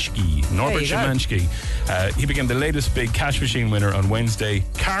 Szymanski. Norbert Szymanski. He became the latest big cash machine winner on Wednesday.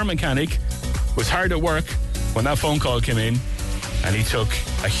 Car mechanic, was hard at work when that phone call came in, and he took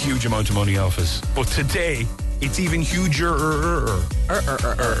a huge amount of money off us. But today, it's even huger.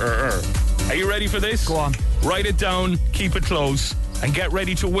 Are you ready for this? Go on. Write it down, keep it close, and get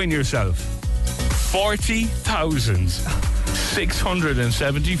ready to win yourself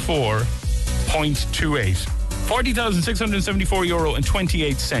 40,674.28. 40,674 euro and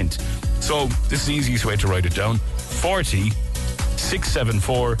 28 cent. So this is the easiest way to write it down.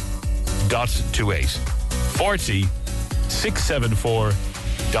 40,674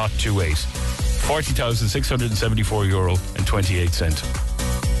 40,674.28.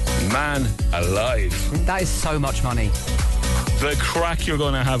 €40,674.28. Man alive. That is so much money. The crack you're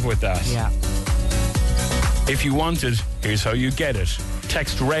going to have with that. Yeah. If you want it, here's how you get it.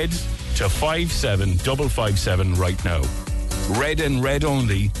 Text RED to 57557 right now. Red and red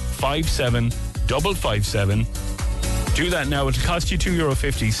only, 57557. Do that now. It'll cost you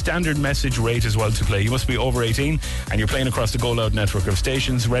 €2.50. Standard message rate as well to play. You must be over 18 and you're playing across the Go Loud network of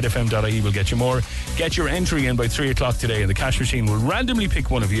stations. redfm.ie will get you more. Get your entry in by 3 o'clock today and the cash machine will randomly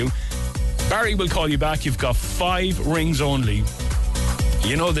pick one of you. Barry will call you back. You've got 5 rings only.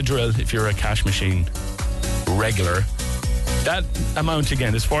 You know the drill if you're a cash machine regular. That amount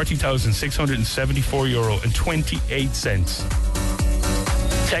again is €40,674.28.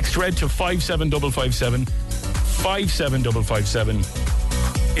 Text RED to 57557. 57557.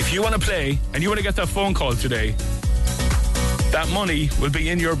 If you want to play and you want to get that phone call today, that money will be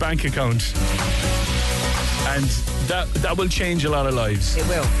in your bank account. And that will change a lot of lives. It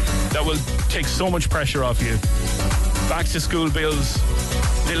will. That will take so much pressure off you. Back to school bills,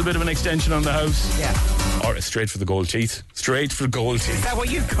 a little bit of an extension on the house. Yeah. Or straight for the gold teeth. Straight for the gold teeth. Is that what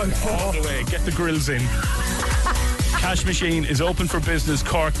you go for? All the way. Get the grills in. Cash machine is open for business.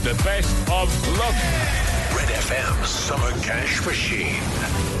 Cork, the best of luck. Red FM Summer Cash Machine.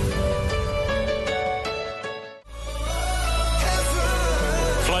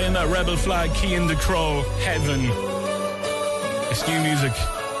 Flying that rebel flag, keying the crow, heaven. It's new music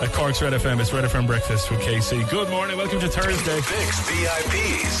at Cork's Red FM. It's Red FM Breakfast with KC. Good morning, welcome to Thursday. Vicks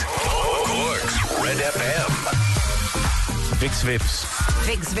VIPs. Cork's Red FM. Vicks Vips.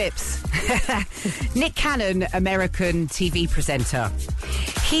 Vicks Vips. Nick Cannon, American TV presenter.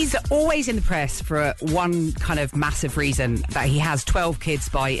 He's always in the press for one kind of massive reason, that he has 12 kids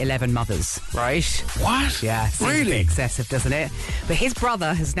by 11 mothers, right? What? Yeah, seems a bit excessive, doesn't it? But his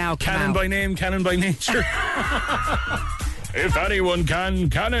brother has now come Cannon out. by name, Cannon by nature. If anyone can,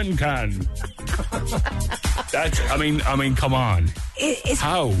 Cannon can. That's, I mean, come on.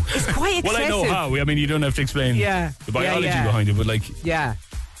 How? It's quite excessive. Well, I know how. I mean, you don't have to explain the biology behind it, but Yeah.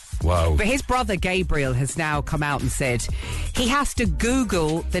 Wow. But his brother Gabriel has now come out and said he has to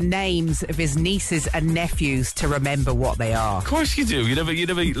Google the names of his nieces and nephews to remember what they are. Of course you do. You'd have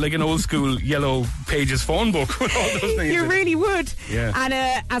like an old school yellow pages phone book with all those names. You really would. Yeah. And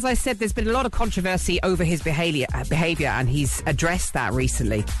as I said, there's been a lot of controversy over his behaviour, and he's addressed that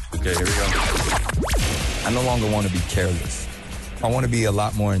recently. Okay, here we go. I no longer want to be careless. I want to be a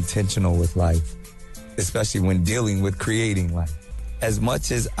lot more intentional with life, especially when dealing with creating life. As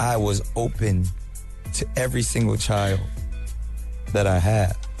much as I was open to every single child that I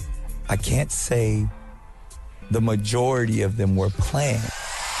have, I can't say the majority of them were planned.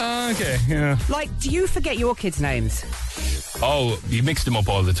 Okay, yeah. Like, do you forget your kids' names? Oh, you mix them up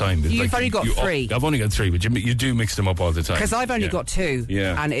all the time. You've only got 3. I've only got 3, but you do mix them up all the time. Because I've only got 2.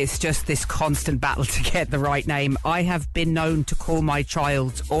 Yeah. And it's just this constant battle to get the right name. I have been known to call my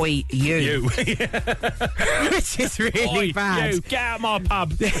child Oi, you. Which is really Oi, bad. You, get out my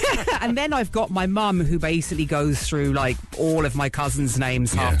pub. And then I've got my mum, who basically goes through like all of my cousins'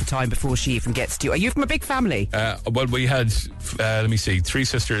 names half the time before she even gets to you. Are you from a big family? Well, we had, let me see, 3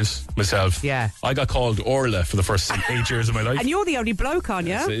 sisters, myself. Yeah. I got called Orla for the first 8 years of my life. And you're the only bloke, aren't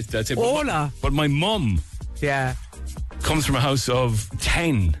you? That's it. Orla. But my mum comes from a house of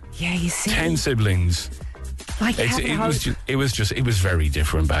 10. Yeah, you see. 10 siblings. Like It was very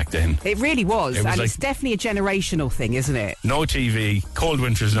different back then. It really was. It was it's definitely a generational thing, isn't it? No TV, cold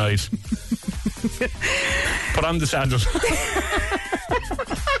winter's night. Put on the saddle.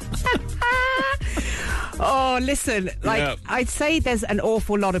 Oh, listen, I'd say there's an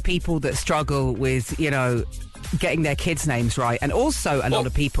awful lot of people that struggle with, getting their kids' names right. And also a lot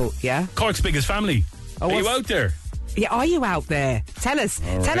of people, Cork's biggest family. Are you out there? Yeah, are you out there? Tell us.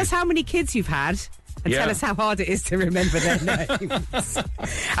 All Tell right. us how many kids you've had. And tell us how hard it is to remember their names.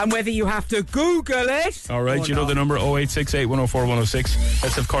 And whether you have to Google it. All right, you know the number 0868 104 106.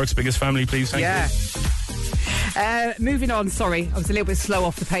 Let's have Cork's biggest family, please. Thank you. Moving on, sorry, I was a little bit slow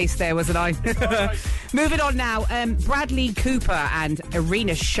off the pace there, wasn't I? Right. Moving on now, Bradley Cooper and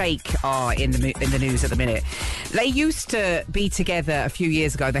Irina Shayk are in the news at the minute. They used to be together a few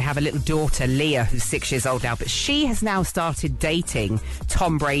years ago. They have a little daughter, Leah, who's 6 years old now, but she has now started dating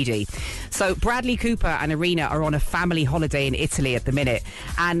Tom Brady. So Bradley Cooper and Irina are on a family holiday in Italy at the minute,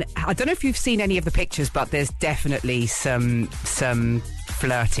 and I don't know if you've seen any of the pictures, but there's definitely some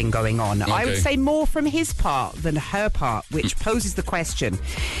flirting going on. Okay. I would say more from his part than her part, which poses the question.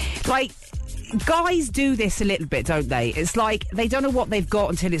 Like, guys do this a little bit, don't they? It's like they don't know what they've got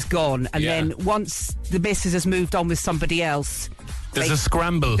until it's gone, and then once the missus has moved on with somebody else, there's a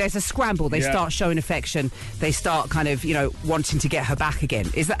scramble. There's a scramble. They start showing affection. They start kind of, wanting to get her back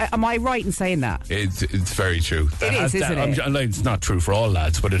again. Am I right in saying that? It's very true. Isn't it? It's not true for all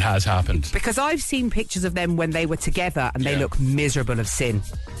lads, but it has happened. Because I've seen pictures of them when they were together, and they look miserable of sin.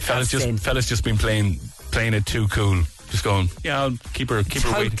 Fellas just been playing it too cool. Just going, I'll keep her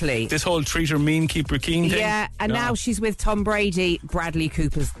waiting. This whole treat her mean, keep her keen thing. Yeah, and now she's with Tom Brady. Bradley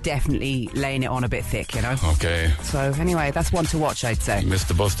Cooper's definitely laying it on a bit thick, Okay. So anyway, that's one to watch, I'd say. Missed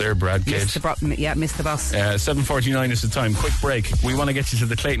the bus there, Brad Kid. Missed the bus. 7:49 is the time. Quick break. We want to get you to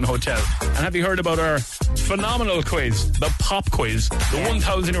the Clayton Hotel. And have you heard about our phenomenal quiz, the pop quiz, the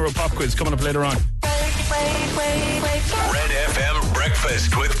 €1,000 pop quiz coming up later on? Red FM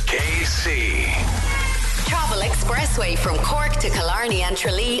Breakfast with KC. Travel expressway from Cork to Killarney and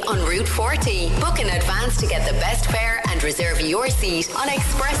Tralee on Route 40. Book in advance to get the best fare and reserve your seat on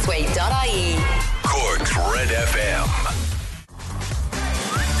expressway.ie. Cork's Red FM.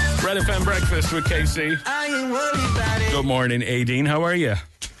 Red FM Breakfast with KC. Good morning, Aideen. How are you?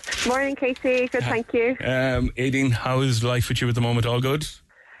 Morning, Casey. Good, thank you. Aideen, how is life with you at the moment? All good?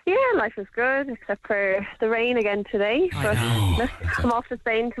 Yeah, life is good, except for the rain again today. But I'm off to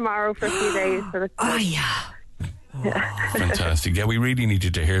Spain tomorrow for a few days. So Fantastic. Yeah, we really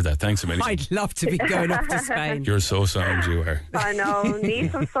needed to hear that. Thanks a million. I'd love to be going off to Spain. You're so sound, you are. I know.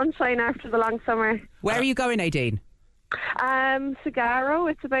 Need some sunshine after the long summer. Where are you going, Aideen? Sagaro.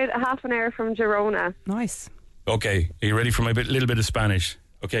 It's about a half an hour from Girona. Nice. Okay, are you ready for my little bit of Spanish?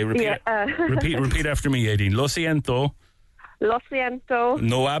 Okay, repeat after me, Aideen. Lo siento. Lo siento.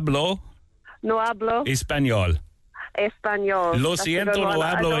 No hablo español. Lo siento, no hablo.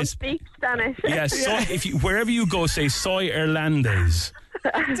 I don't speak Spanish. Yes, wherever you go, say soy irlandés.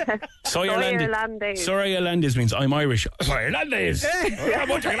 Soy irlandés. Soy irlandés means I'm Irish. Soy irlandés.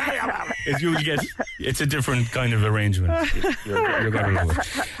 It's a different kind of arrangement. You're going to love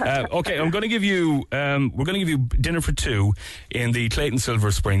it. Okay, we're going to give you dinner for two in the Clayton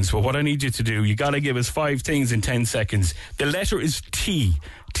Silver Springs. But what I need you to do, you got to give us 5 things in 10 seconds. The letter is T.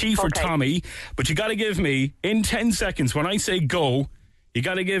 T for Tommy. But you got to give me, in 10 seconds, when I say go, you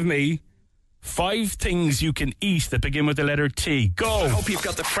got to give me 5 things you can eat that begin with the letter T. Go. I hope you've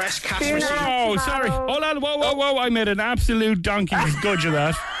got the fresh cash machine. Oh, sorry. Hold on. Whoa. I made an absolute donkey's gudge of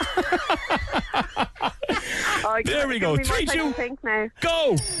that. There we go. 3, 2,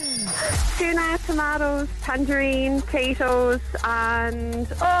 go. Tuna, tomatoes, tangerine, potatoes, and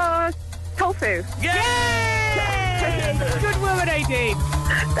tofu. Yay! Good woman, Aideen.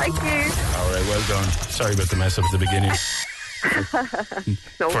 Thank you. All right, well done. Sorry about the mess up at the beginning.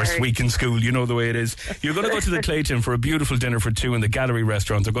 First week in school, you know the way it is. You're going to go to the Clayton for a beautiful dinner for two in the Gallery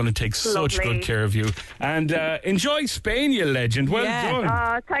restaurant. They're going to take such good care of you. And enjoy Spain, you legend. Well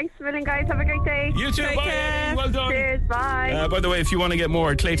done. Thanks a million, guys. Have a great day. You too. Bye. Well done. Cheers. Bye. By the way, if you want to get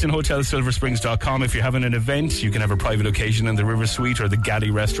more, ClaytonHotelSilverSprings.com. If you're having an event, you can have a private occasion in the River Suite or the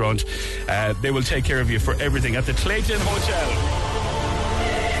Galley restaurant. They will take care of you for everything at the Clayton Hotel.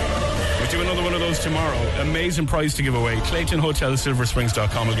 We'll do another one of those tomorrow. Amazing prize to give away.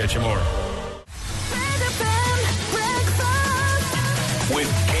 ClaytonHotelSilverSprings.com will get you more. With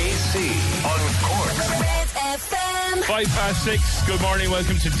KC on Cork's 6:05. Good morning.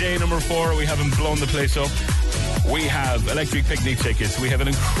 Welcome to day number 4. We haven't blown the place up. We have electric picnic tickets. We have an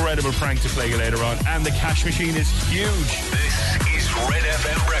incredible prank to play you later on. And the cash machine is huge. This is Red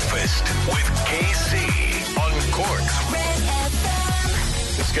FM Breakfast with KC on Cork's Red FM.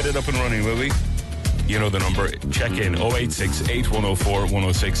 Let's get it up and running, will we? You know the number. Check in 086 8104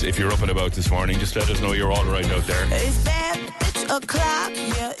 106 if you're up and about this morning. Just let us know you're all right out there. It's o'clock.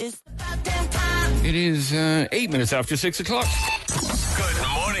 Yeah, it's It is 8 minutes after 6 o'clock. Good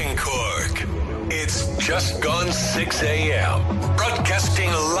morning, Cork. It's just gone 6 a.m.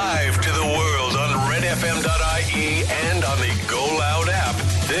 Broadcasting live to the world on redfm.ie and on the Go Loud app.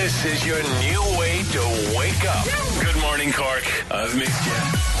 This is your new way to wake up. Good morning, Cork. I've missed you.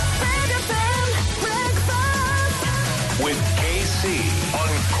 With KC on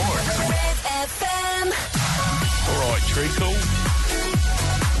Cork's Red FM. All right, Tracy.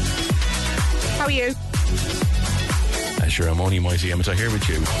 How are you? Sure, I'm only mighty Emmet here with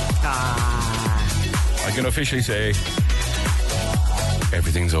you. I can officially say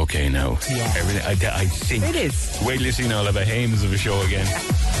everything's okay now. Yeah. Everything. I think it is. Wait till you see now, I'll have a Hames of a show again.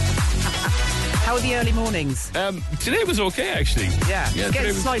 How are the early mornings? Today was okay, actually. Yeah, it's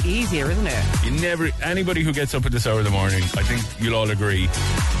getting slightly easier, isn't it? Anybody who gets up at this hour of the morning, I think you'll all agree,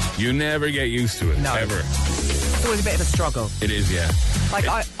 you never get used to it. No. Ever. It's always a bit of a struggle. It is, yeah. Like,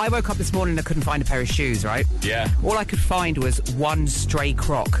 I woke up this morning and I couldn't find a pair of shoes, right? Yeah. All I could find was one stray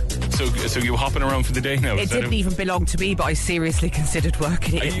croc. So you were hopping around for the day now? It didn't even belong to me, but I seriously considered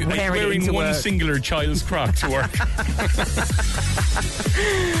working it. Are you wearing it wearing into one work. singular child's croc to work?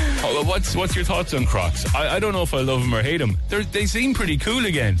 What's your thoughts on Crocs? I don't know if I love them or hate them. They seem pretty cool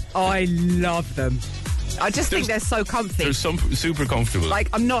again. Oh, I love them. I just think they're so comfy. They're super comfortable. Like,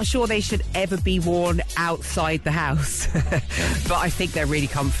 I'm not sure they should ever be worn outside the house, but I think they're really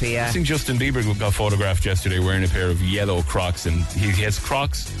comfy, yeah. I think Justin Bieber got photographed yesterday wearing a pair of yellow Crocs, and he has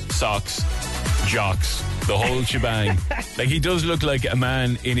Crocs, socks, jocks, the whole shebang. Like, he does look like a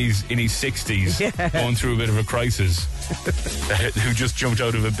man in his 60s going through a bit of a crisis who just jumped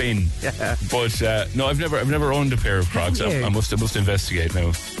out of a bin. Yeah. But no, I've never owned a pair of Crocs. I must investigate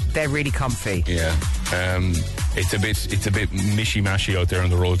now. They're really comfy. Yeah. It's a bit mishy-mashy out there on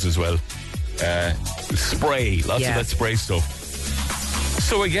the roads as well. Spray, lots of that spray stuff.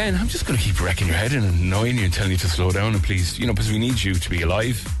 So again, I'm just going to keep wrecking your head and annoying you and telling you to slow down and please, because we need you to be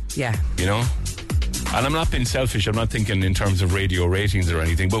alive. Yeah. And I'm not being selfish. I'm not thinking in terms of radio ratings or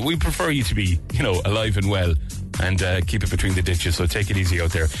anything, but we prefer you to be, alive and well and keep it between the ditches. So take it easy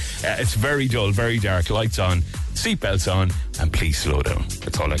out there. It's very dull, very dark, lights on, seatbelts on, and please slow down.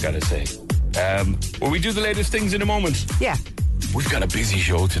 That's all I got to say. Will we do the latest things in a moment? Yeah. We've got a busy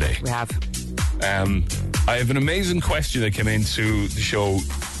show today. We have. I have an amazing question that came into the show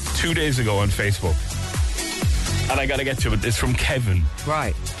 2 days ago on Facebook. And I got to get to it. It's from Kevin.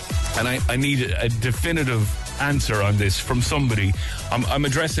 Right. And I need a definitive answer on this from somebody. I'm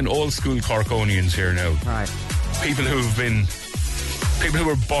addressing old school Corkonians here now. Right. People who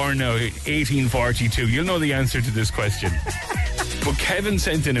were born now in 1842. You'll know the answer to this question. But Kevin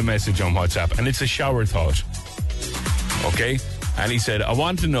sent in a message on WhatsApp, and it's a shower thought. Okay? And he said, I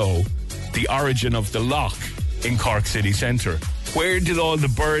want to know the origin of the Lough in Cork city centre. Where did all the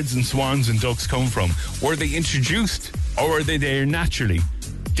birds and swans and ducks come from? Were they introduced, or were they there naturally?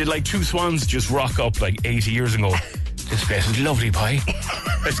 Did like two swans just rock up like 80 years ago? This place is lovely, pie.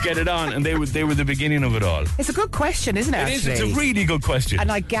 Let's get it on. And they were the beginning of it all. It's a good question, isn't it? It is. It's a really good question. And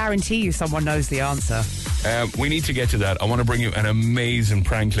I guarantee you someone knows the answer. We need to get to that. I want to bring you an amazing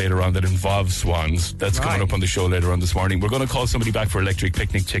prank later on that involves swans. That's coming up on the show later on this morning. We're going to call somebody back for electric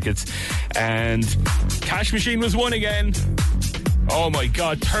picnic tickets. And cash machine was won again. Oh my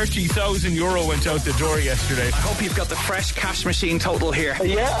God, €30,000 went out the door yesterday. I hope you've got the fresh cash machine total here.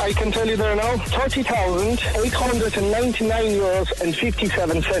 Yeah, I can tell you there now.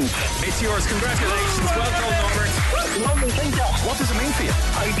 €30,809.57. It's yours. Congratulations. Well done, Norbert. Lovely, thank you. What does it mean for you?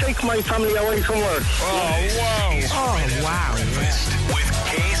 I take my family away from work. Oh, wow. Oh, wow. With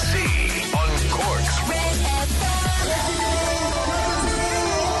KC on Cork's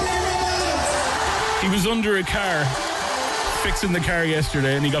He was under a car, fixing the car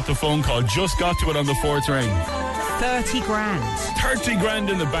yesterday, and he got the phone call. Just got to it on the fourth ring. 30 grand. 30 grand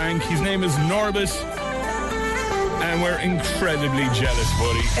in the bank. His name is Norbert. And we're incredibly jealous,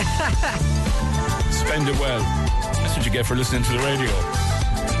 buddy. Spend it well. That's what you get for listening to the radio.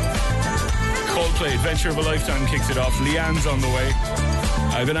 Coldplay, Adventure of a Lifetime kicks it off. Leanne's on the way.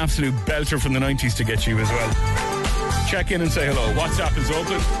 I have an absolute belter from the 90s to get you as well. Check in and say hello. WhatsApp is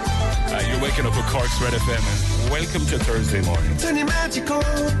open. You're waking up with Cork's Red FM, and welcome to Thursday morning. It's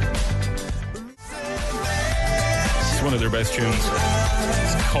one of their best tunes.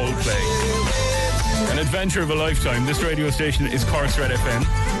 It's Coldplay. An Adventure of a Lifetime. This radio station is Cork's Red FM.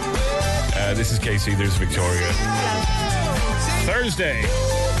 This is Casey. There's Victoria. Thursday.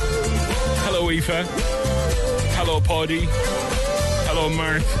 Hello, Aoife. Hello, Paddy. Hello,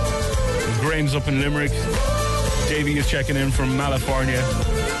 Mark. Graham's up in Limerick. Davey is checking in from California.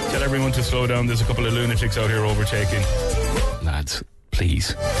 Tell everyone to slow down. There's a couple of lunatics out here overtaking. Lads,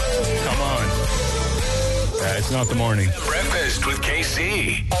 please. Come on. It's not the morning. Breakfast with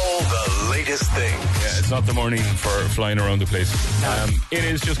KC. All the latest things. Yeah, it's not the morning for flying around the place. It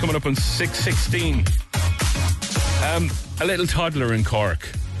is just coming up on 6:16. A little toddler in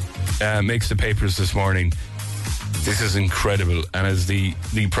Cork makes the papers this morning. This is incredible. And as the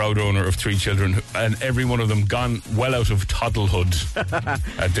proud owner of 3 children, and every one of them gone well out of toddlehood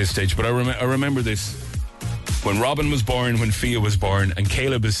at this stage. But I remember this. When Robin was born, when Fia was born, and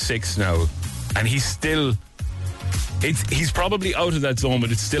Caleb is 6 now, and he's probably out of that zone, but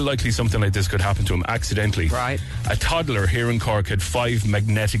it's still likely something like this could happen to him accidentally. Right. A toddler here in Cork had 5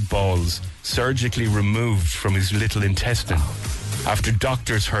 magnetic balls surgically removed from his little intestine after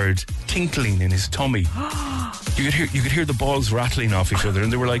doctors heard tinkling in his tummy. You could hear the balls rattling off each other,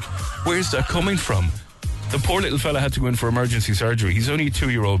 and they were like, where's that coming from? The poor little fella had to go in for emergency surgery. He's only a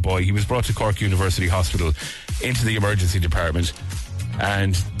 2-year-old boy. He was brought to Cork University Hospital into the emergency department,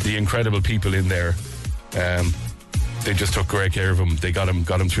 and the incredible people in there, they just took great care of him. They got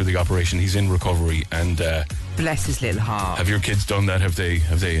him through the operation. He's in recovery, and bless his little heart. Have your kids done that? Have they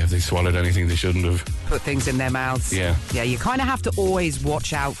swallowed anything they shouldn't have? Put things in their mouths. Yeah. Yeah, you kind of have to always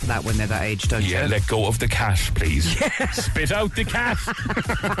watch out for that when they're that age, don't you? Yeah, let go of the cat, please. Yeah. Spit out the cat.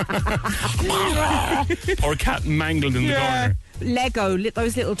 Poor cat mangled in the corner. Lego,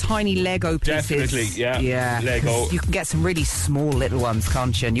 those little tiny Lego pieces. Definitely, yeah. Lego. You can get some really small little ones,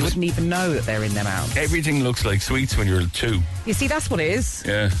 can't you? And you wouldn't even know that they're in their mouth. Everything looks like sweets when you're 2. You see, that's what it is.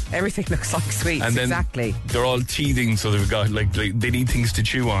 Yeah. Everything looks like sweets, and then exactly. They're all teething, so they've got like they need things to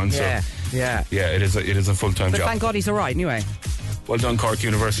chew on. Yeah, so yeah. It is a full-time job. But thank God he's all right anyway. Well done, Cork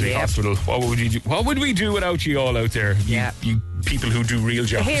University Hospital. What would we do without you all out there? You people who do real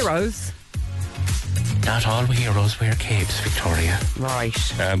jobs. The heroes. Not all heroes wear capes, Victoria. Right.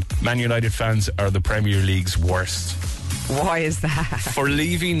 Man United fans are the Premier League's worst. Why is that? For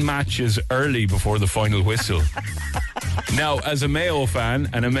leaving matches early before the final whistle. Now, as a Mayo fan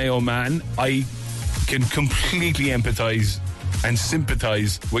and a Mayo man, I can completely empathise and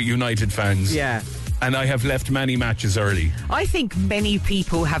sympathise with United fans. Yeah. And I have left many matches early. I think many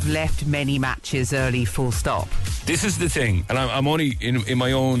people have left many matches early, full stop. This is the thing, and I'm only, in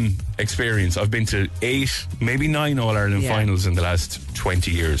my own experience, I've been to 8, maybe 9 All-Ireland finals in the last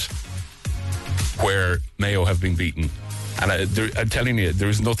 20 years where Mayo have been beaten. And I'm telling you, there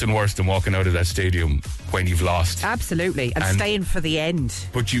is nothing worse than walking out of that stadium when you've lost. Absolutely, and staying for the end.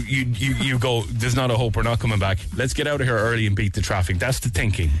 But you go, there's not a hope, we're not coming back. Let's get out of here early and beat the traffic. That's the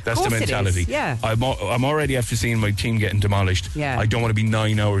thinking. That's the mentality. Yeah. I'm already after seeing my team getting demolished. Yeah. I don't want to be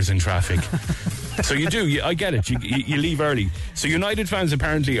 9 hours in traffic. So you do. I get it. You leave early. So United fans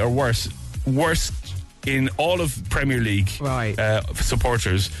apparently are worse in all of Premier League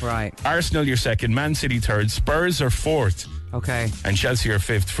supporters. Right. Arsenal, you're second. Man City, third. Spurs are fourth. Okay. And Chelsea are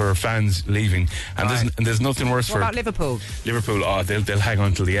fifth for fans leaving. And there's nothing worse What about Liverpool? Liverpool, they'll hang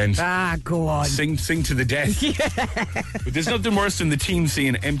on till the end. Go on. Sing to the death. Yeah. But there's nothing worse than the team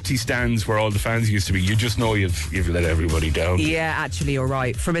seeing empty stands where all the fans used to be. You just know you've let everybody down. Yeah, actually, you're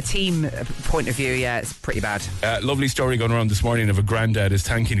right. From a team point of view, yeah, it's pretty bad. Lovely story going around this morning of a granddad is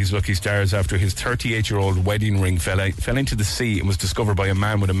thanking his lucky stars after his 38-year-old wedding ring fell into the sea and was discovered by a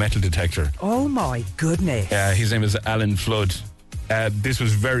man with a metal detector. Oh my goodness. His name is Alan Flood. This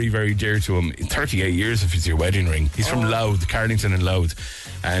was very, very dear to him. 38 years if it's your wedding ring. He's from Lough, Carlington and Lough.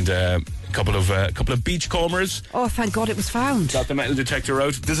 And a couple of beachcombers. Oh, thank God it was found. Got the metal detector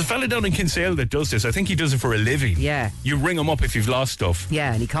out. There's a fella down in Kinsale that does this. I think he does it for a living. Yeah. You ring him up if you've lost stuff.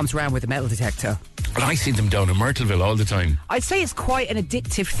 Yeah, and he comes around with a metal detector. And I see them down in Myrtleville all the time. I'd say it's quite an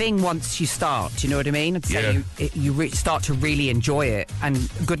addictive thing once you start. Do you know what I mean? I'd say you start to really enjoy it, and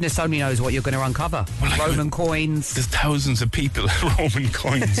goodness only knows what you're going to uncover. Roman coins. There's thousands of people at Roman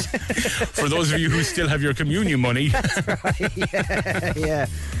coins. For those of you who still have your communion money. That's right. Yeah.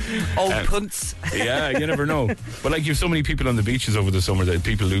 Old punts. Yeah, you never know. But like, you have so many people on the beaches over the summer that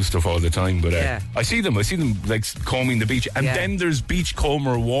people lose stuff all the time. But I see them like combing the beach, and then there's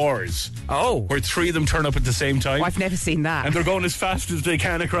beachcomber wars. Oh, where 3 of them turn up at the same time. I've never seen that. And they're going as fast as they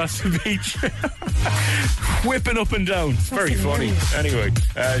can across the beach. Whipping up and down. It's very funny. Anyway,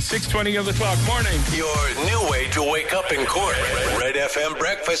 6:20 on the clock. Morning. Your new way to wake up in Cork. Red FM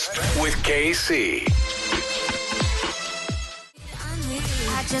Breakfast with KC.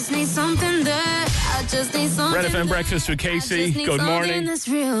 I just need something Red FM Breakfast with KC. Good morning.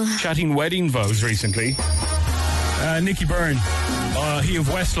 Chatting wedding vows recently. Nicky Byrne, he of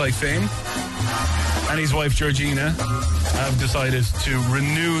Westlife fame, and his wife Georgina have decided to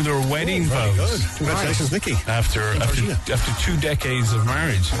renew their wedding vows. Good. Congratulations, Nicky. After 2 decades of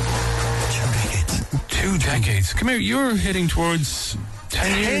marriage. 2 decades. Come here, you're heading towards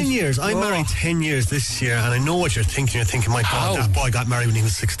 10 years. I'm married 10 years this year, and I know what you're thinking. You're thinking, my God, that boy got married when he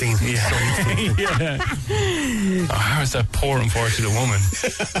was 16. Yeah. How is that poor, unfortunate woman?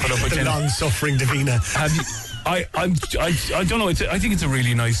 Put up with the long-suffering Davina. I don't know. I think it's a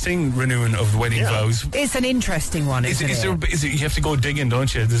really nice thing, renewing of wedding vows. It's an interesting one, isn't it? You have to go digging,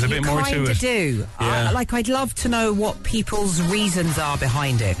 don't you? There's a bit more to it. You kind of do. I'd love to know what people's reasons are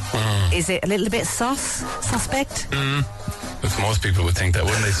behind it. Is it a little bit suspect? But most people would think that,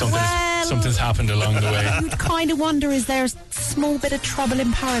 wouldn't they? Something's happened along the way. You'd kind of wonder, is there a small bit of trouble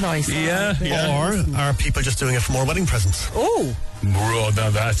in paradise? Yeah. Or are people just doing it for more wedding presents? Oh. Bro,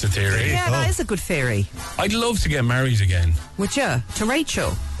 that's a theory. Yeah, that is a good theory. I'd love to get married again. Would you? To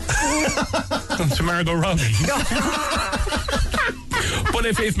Rachel? To Margot Robbie. But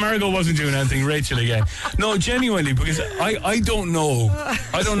But if Margot wasn't doing anything, Rachel again. No, genuinely, because I don't know.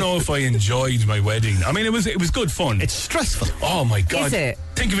 I don't know if I enjoyed my wedding. I mean, it was good fun. It's stressful. Oh my God. Is it?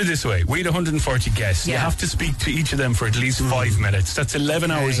 Think of it this way. We had 140 guests. You have to speak to each of them for at least 5 minutes. That's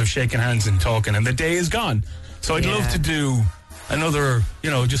 11 hours of shaking hands and talking, and the day is gone. So I'd love to do another,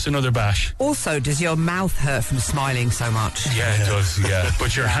 just another bash. Also, does your mouth hurt from smiling so much? Yeah, it does, yeah.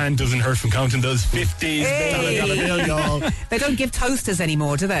 But your hand doesn't hurt from counting those 50s. Hey. They don't give toasters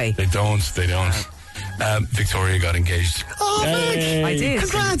anymore, do they? They don't. Victoria got engaged. Oh, hey. I did.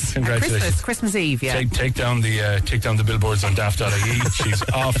 Congrats. Congratulations. Christmas Eve, yeah. Take down the billboards on daft.ie. She's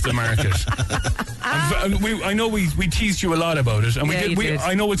off the market. I know we teased you a lot about it, and we did.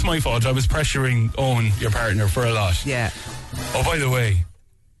 I know it's my fault. I was pressuring Owen, your partner, for a lot. Yeah. Oh, by the way,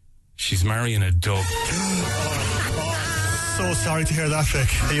 she's marrying a dub. So sorry to hear that, Vic.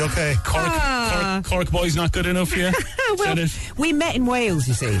 Are you okay? Cork boy's not good enough for you? Well, we met in Wales,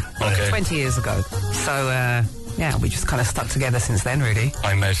 you see, 20 years ago. So, we just kind of stuck together since then, really.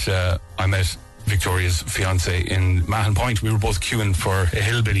 I met Victoria's fiance in Mahon Point. We were both queuing for a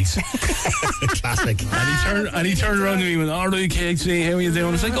Hillbillies. Classic. And he turned around to me and went, "Alright, KC, how are you doing?"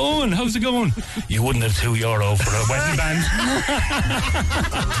 I was like, "Owen, how's it going?" "You wouldn't have €2 for a wedding band."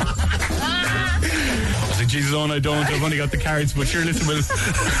 I was like, "Jesus, Owen, I don't. I've only got the cards, but sure, listen, Will."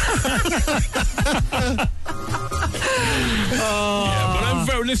 Yeah,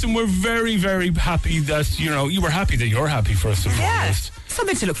 but we're very, very happy that, you were happy that you're happy for us to foremost.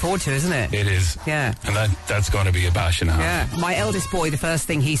 Something to look forward to, isn't it? It is. Yeah. And that's going to be a bash and a half. Yeah. My eldest boy, the first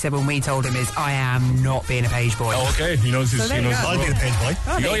thing he said when we told him is, "I am not being a page boy." Oh, okay. He knows his. I'll be the page boy.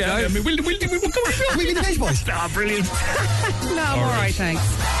 Oh, yeah. I mean, we'll be the page boys. Ah, brilliant. No, I'm all right, thanks.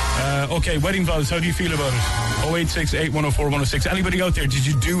 Okay, wedding vows. How do you feel about it? 086 8104 106. Anybody out there? Did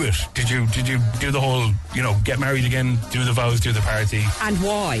you do it? Did you do the whole? Get married again? Do the vows? Do the party? And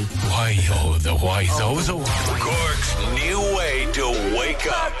why? Why? Oh, the why. Cork's new way to wake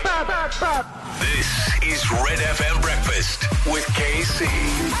up. This is Red FM Breakfast with KC.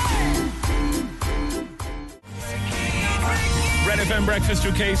 Red FM Breakfast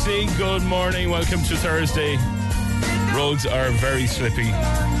with KC. Good morning. Welcome to Thursday. Roads are very slippy.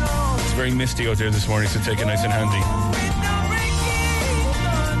 It's very misty out there this morning, so take it nice and handy.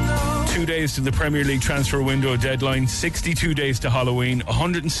 2 days to the Premier League transfer window deadline, 62 days to Halloween,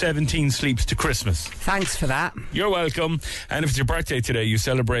 117 sleeps to Christmas. Thanks for that. You're welcome. And if it's your birthday today, you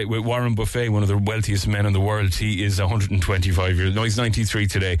celebrate with Warren Buffett, one of the wealthiest men in the world. He is 125 years. No, he's 93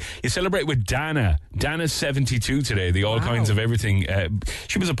 today. You celebrate with Dana. Dana's 72 today. The all kinds of everything.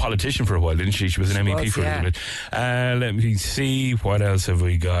 She was a politician for a while, didn't she? She was an MEP for a little bit. Let me see. What else have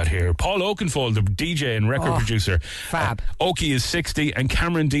we got here? Paul Oakenfold, the DJ and record producer. Fab. Okie is 60 and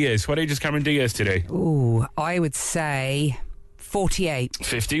Cameron Diaz. What age is Cameron Diaz today? Ooh, I would say 48.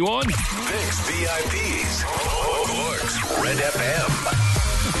 Big51. VIPs. Cork's Red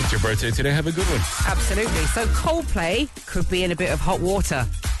FM. It's your birthday today. Have a good one. Absolutely. So Coldplay could be in a bit of hot water.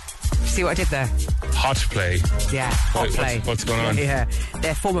 See what I did there? Hot play. Yeah, hot play. What's going on? Yeah.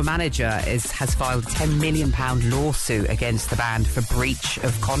 Their former manager has filed a £10 million lawsuit against the band for breach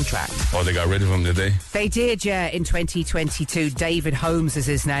of contract. Oh, they got rid of him, did they? They did, yeah, in 2022. David Holmes is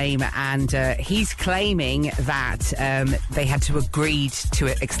his name, and he's claiming that they had to agree to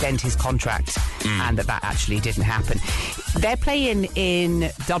extend his contract and that actually didn't happen. They're playing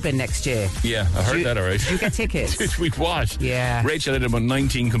in Dublin next year. Yeah, I heard that, all right. Did you get tickets? Did we what? Yeah. Rachel had about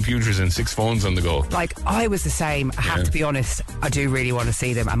 19 computers and 6 phones on the go. Like, I was the same. I have to be honest, I do really want to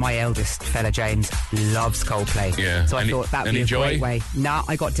see them, and my eldest fella, James, loves Coldplay. Yeah. So I thought that would be a great way. No,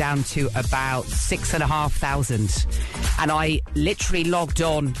 I got down to about 6,500, and I literally logged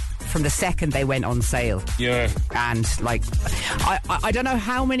on from the second they went on sale. Yeah. And, like, I don't know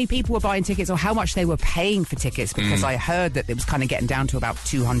how many people were buying tickets or how much they were paying for tickets, because I heard that it was kind of getting down to about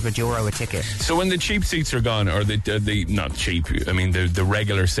 €200 a ticket. So when the cheap seats are gone, or the not cheap, I mean the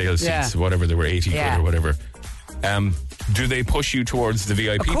regular sale seats, whatever, they were 80 quid or whatever, do they push you towards the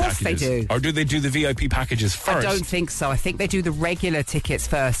VIP packages? Of course they do. Or do they do the VIP packages first? I don't think so. I think they do the regular tickets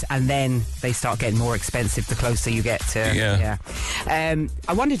first, and then they start getting more expensive the closer you get to... Yeah.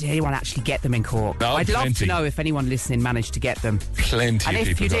 I wondered, did anyone actually get them in Cork? No, I'd love to know if anyone listening managed to get them. Plenty and of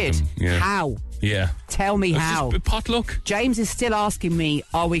if people you got did, them. how? Yeah. Tell me how. Just potluck. James is still asking me,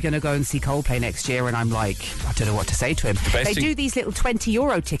 are we going to go and see Coldplay next year? And I'm like, I don't know what to say to him. They do these little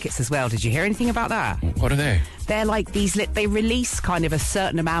 €20 tickets as well. Did you hear anything about that? What are they? They're like these, they release kind of a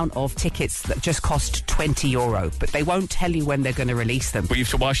certain amount of tickets that just cost €20, but they won't tell you when they're going to release them. But you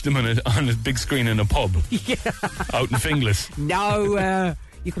have to watch them on a big screen in a pub. Yeah. Out in Finglas. No,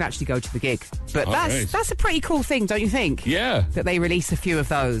 you can actually go to the gig. But All right. that's a pretty cool thing, don't you think? Yeah. That they release a few of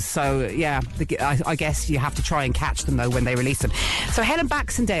those. So, yeah, I guess you have to try and catch them, though, when they release them. So, Helen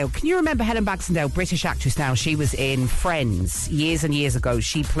Baxendale. Can you remember Helen Baxendale, British actress now? She was in Friends years and years ago.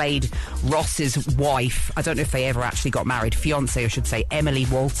 She played Ross's wife. I don't know if they ever actually got married. Fiancé, I should say, Emily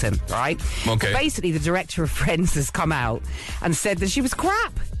Walton, right? Okay. But basically, the director of Friends has come out and said that she was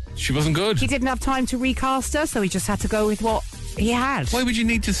crap. She wasn't good. He didn't have time to recast her, so he just had to go with what he had. Why would you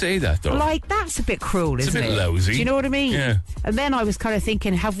need to say that, though? Like, that's a bit cruel, It's a isn't bit it? lousy. Do you know what I mean? Yeah. And then I was kind of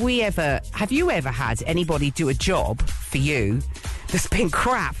thinking, have you ever had anybody do a job for you that's been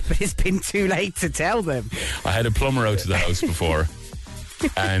crap, but it's been too late to tell them? I had a plumber out to the house before,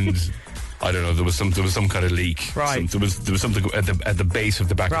 and I don't know, there was some kind of leak. Right. There was something at the base of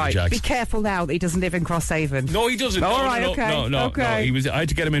the back of the Right, jacks. be careful now that he doesn't live in Crosshaven. No, he doesn't. All No, right, no, okay. no, no, okay. no. I had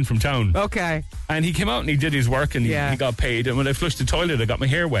to get him in from town. Okay. And he came out and he did his work and he got paid. And when I flushed the toilet, I got my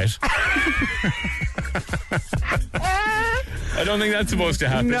hair wet. I don't think that's supposed to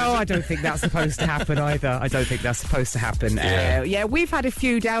happen. No, I don't think that's supposed to happen either. I don't think that's supposed to happen. Yeah. We've had a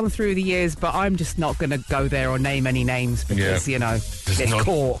few down through the years, but I'm just not going to go there or name any names because, it's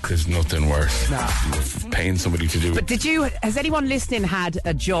Cork. There's nothing worse than paying somebody to do it. But has anyone listening had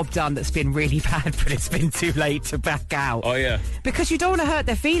a job done that's been really bad, but it's been too late to back out? Oh, yeah. Because you don't want to hurt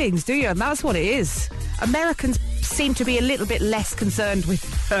their feelings, do you? And that's what it is. Americans seem to be a little bit less concerned with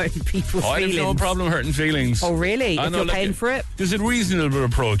hurting people's I feelings. have no problem hurting feelings. Oh, really? If you're paying for it? There's a reasonable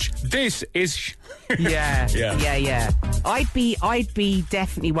approach. This is... Yeah. I'd be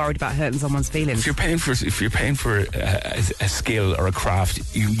definitely worried about hurting someone's feelings. If you're paying for a skill or a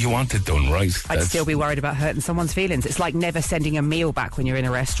craft, you want it done right. I'd still be worried about hurting someone's feelings. It's like never sending a meal back when you're in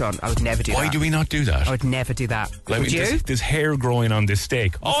a restaurant. I would never do that. Why do we not do that? I would never do that. Would you? There's hair growing on this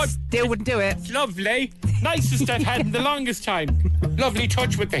steak. Oh, still wouldn't do it. Lovely. Nicest I've had in the longest time. Lovely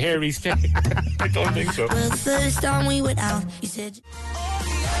touch with the hairy steak. I don't think so. Well, the first time we went out, you said...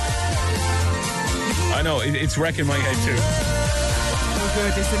 I know, it's wrecking my head too. So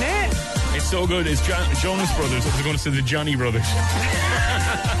good, isn't it? It's so good. It's Jonas Brothers. I was going to say the Johnny Brothers.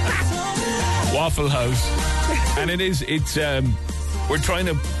 Waffle House. And it's we're trying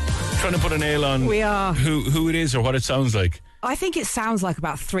to put a nail on We are. who it is or what it sounds like. I think it sounds like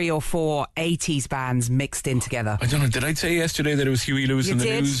about 3 or 4 80s bands mixed in together. I don't know. Did I say yesterday that it was Huey Lewis You in the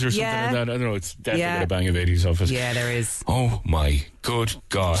did, news or something yeah. like that? I don't know. It's definitely Yeah. got a bang of 80s off it. Yeah, there is. Oh my good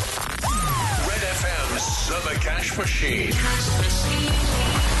God. Red FM's Summer Cash Machine.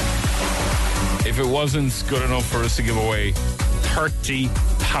 If it wasn't good enough for us to give away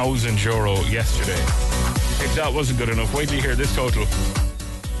 €30,000 yesterday, if that wasn't good enough, wait till you hear this total.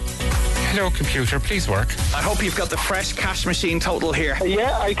 Hello, computer, please work. I hope you've got the fresh cash machine total here.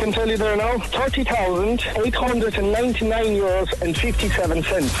 Yeah, I can tell you there now.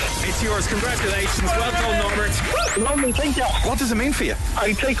 €30,809.57. It's yours. Congratulations. Well done, Norbert. Lovely, thank you. What does it mean for you?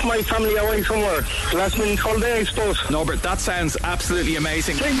 I take my family away somewhere. Last minute holiday, I suppose. Norbert, that sounds absolutely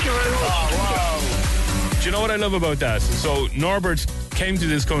amazing. Thank you very much. Do you know what I love about that? So Norbert came to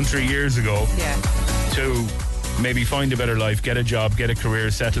this country years ago to maybe find a better life, get a job, get a career,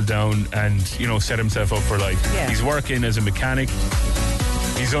 settle down and, set himself up for life. Yeah. He's working as a mechanic.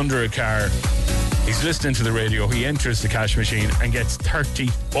 He's under a car. He's listening to the radio. He enters the cash machine and gets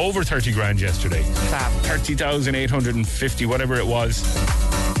over 30 grand yesterday. Fab. 30,850, whatever it was.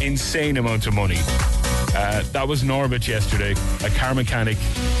 Insane amount of money. That was Norbert yesterday, a car mechanic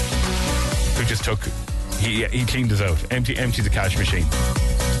who just he cleaned us out, emptied the cash machine.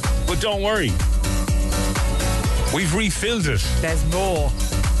 But don't worry, we've refilled it. There's more.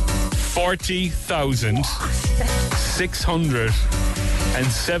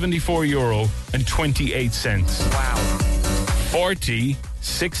 40,674 euro and 28 cents. Wow.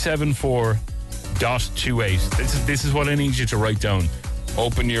 40,674.28. This is what I need you to write down.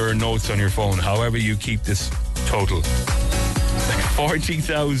 Open your notes on your phone, however you keep this total.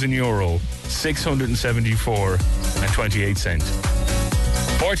 40,000 euro, 674 and 28 cents.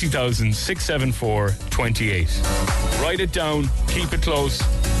 40,674.28. Write it down, keep it close.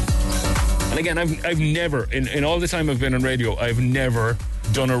 And again, I've never, in all the time I've been on radio, I've never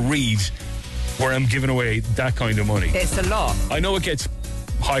done a read where I'm giving away that kind of money. It's a lot. I know it gets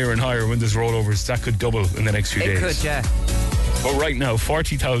higher and higher when there's rollovers. That could double in the next few days. It could, yeah. But right now,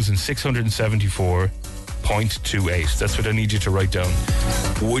 40,674.28. That's what I need you to write down.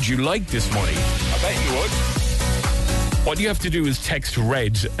 Would you like this money? I bet you would. What you have to do is text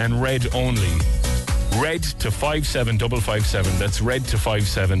RED and RED only. RED to 57557. That's RED to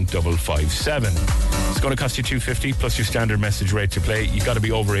 57557. It's going to cost you $2.50 plus your standard message rate to play. You've got to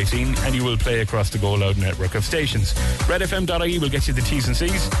be over 18 and you will play across the Go Loud network of stations. redfm.ie will get you the T's and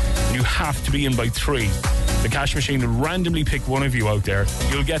C's. And you have to be in by 3. The cash machine will randomly pick one of you out there.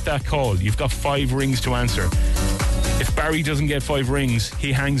 You'll get that call. You've got 5 rings to answer. If Barry doesn't get 5 rings,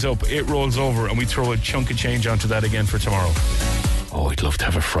 he hangs up, it rolls over, and we throw a chunk of change onto that again for tomorrow. Oh, I'd love to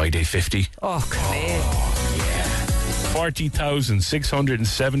have a Friday 50. Oh, come in. Yeah.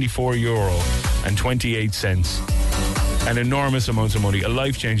 €40,674.28. An enormous amount of money, a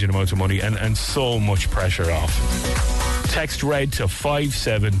life-changing amount of money, and so much pressure off. Text RED to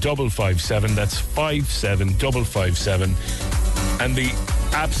 57557. That's 57557. And the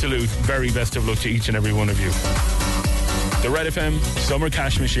absolute very best of luck to each and every one of you. The Red FM Summer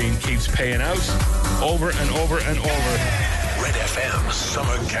Cash Machine keeps paying out over and over and over. Red FM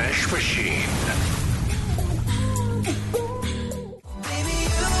Summer Cash Machine.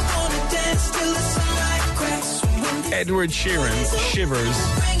 Edward Sheeran, Shivers,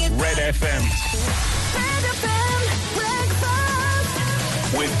 Red FM.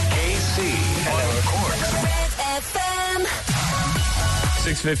 With KC on Cork.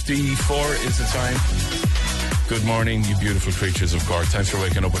 6:54 is the time. Good morning, you beautiful creatures of Cork. Thanks for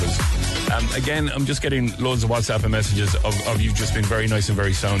waking up with us. Again, I'm just getting loads of WhatsApp and messages of you just being very nice and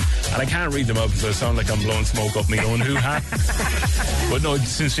very sound. And I can't read them out because I sound like I'm blowing smoke up my own hoo-ha. But no,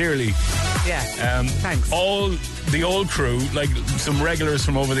 sincerely. Yeah, thanks. All the old crew, like some regulars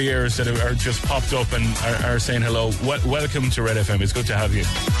from over the years that are just popped up and are saying hello. Welcome to Red FM. It's good to have you.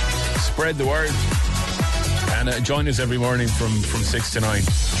 Spread the word. And join us every morning from 6 to 9,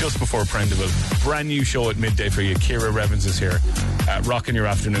 just before Prendeville. Brand new show at midday for you. Ciara Revens is here, rocking your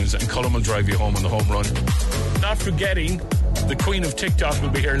afternoons, and Colin will drive you home on the home run. Not forgetting, the queen of TikTok will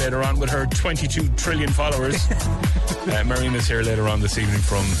be here later on with her 22 trillion followers. Mariam is here later on this evening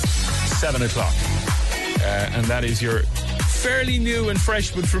from 7 o'clock. And that is your fairly new and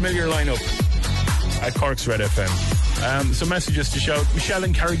fresh but familiar lineup at Cork's Red FM. Some messages to shout. Michelle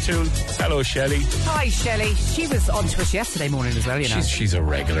in Carrigtwohill. Hello, Shelley. Hi, Shelley. She was on to us yesterday morning as well, you know. She's a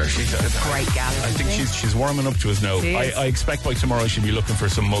regular. She's a great gal. I think she's warming up to us now. I expect by tomorrow she'll be looking for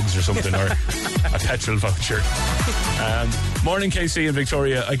some mugs or something or a petrol voucher. Morning, KC in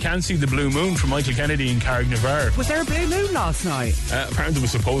Victoria. I can see the blue moon from Michael Kennedy in Carricknavar. Was there a blue moon last night? Apparently there was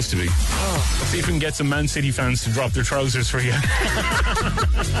supposed to be. Oh. Let's see if we can get some Man City fans to drop their trousers for you.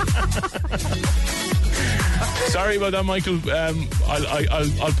 Sorry about that, Michael.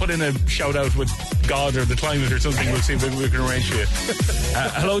 I'll put in a shout out with God or the climate or something. We'll see if we can arrange for you.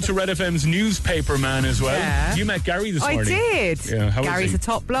 Hello to Red FM's newspaper man as well. Yeah. You met Gary this morning. I did. Yeah, how Gary's a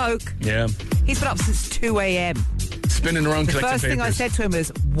top bloke. Yeah. He's been up since 2 a.m. spinning around collecting papers. The first thing I said to him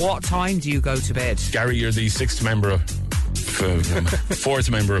was, what time do you go to bed? Gary, you're the fourth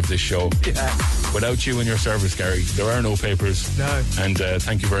member of this show. Yeah. Without you and your service, Gary, there are no papers. No. And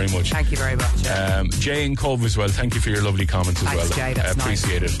thank you very much. Thank you very much. Jay and Cove as well, thank you for your lovely comments as Thanks, well. Jay, that's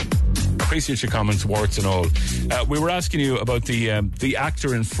appreciate nice. it. Appreciate your comments, warts and all. We were asking you about the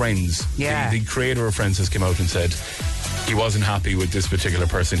actor in Friends. Yeah. The creator of Friends has come out and said he wasn't happy with this particular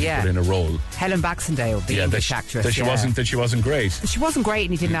person he put in a role. Helen Baxendale, the English actress. That she wasn't great. She wasn't great,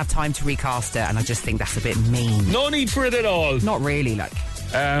 and he didn't have time to recast her, and I just think that's a bit mean. No need for it at all. Not really, like.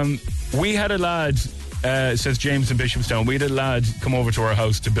 We had a lad, says James in Bishopstown, we had a lad come over to our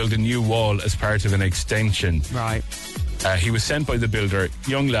house to build a new wall as part of an extension. Right. He was sent by the builder,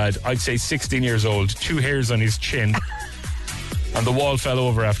 young lad, I'd say 16 years old, 2 hairs on his chin, and the wall fell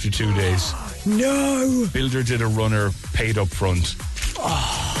over after 2 days. No! Builder did a runner, paid up front.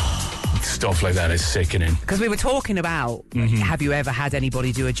 Stuff like that is sickening. Because we were talking about, have you ever had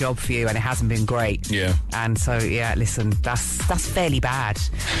anybody do a job for you and it hasn't been great? Yeah. And so, yeah, listen, that's fairly bad.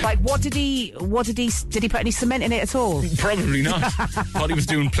 Like, did he put any cement in it at all? Probably not. Thought he was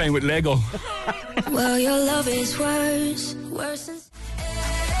playing with Lego. Well, your love is worse than...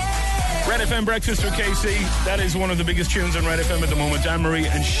 Red FM Breakfast with KC. That is one of the biggest tunes on Red FM at the moment. Anne-Marie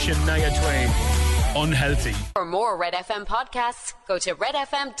and Shania Twain. Unhealthy. For more Red FM podcasts, go to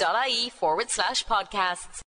redfm.ie/podcasts.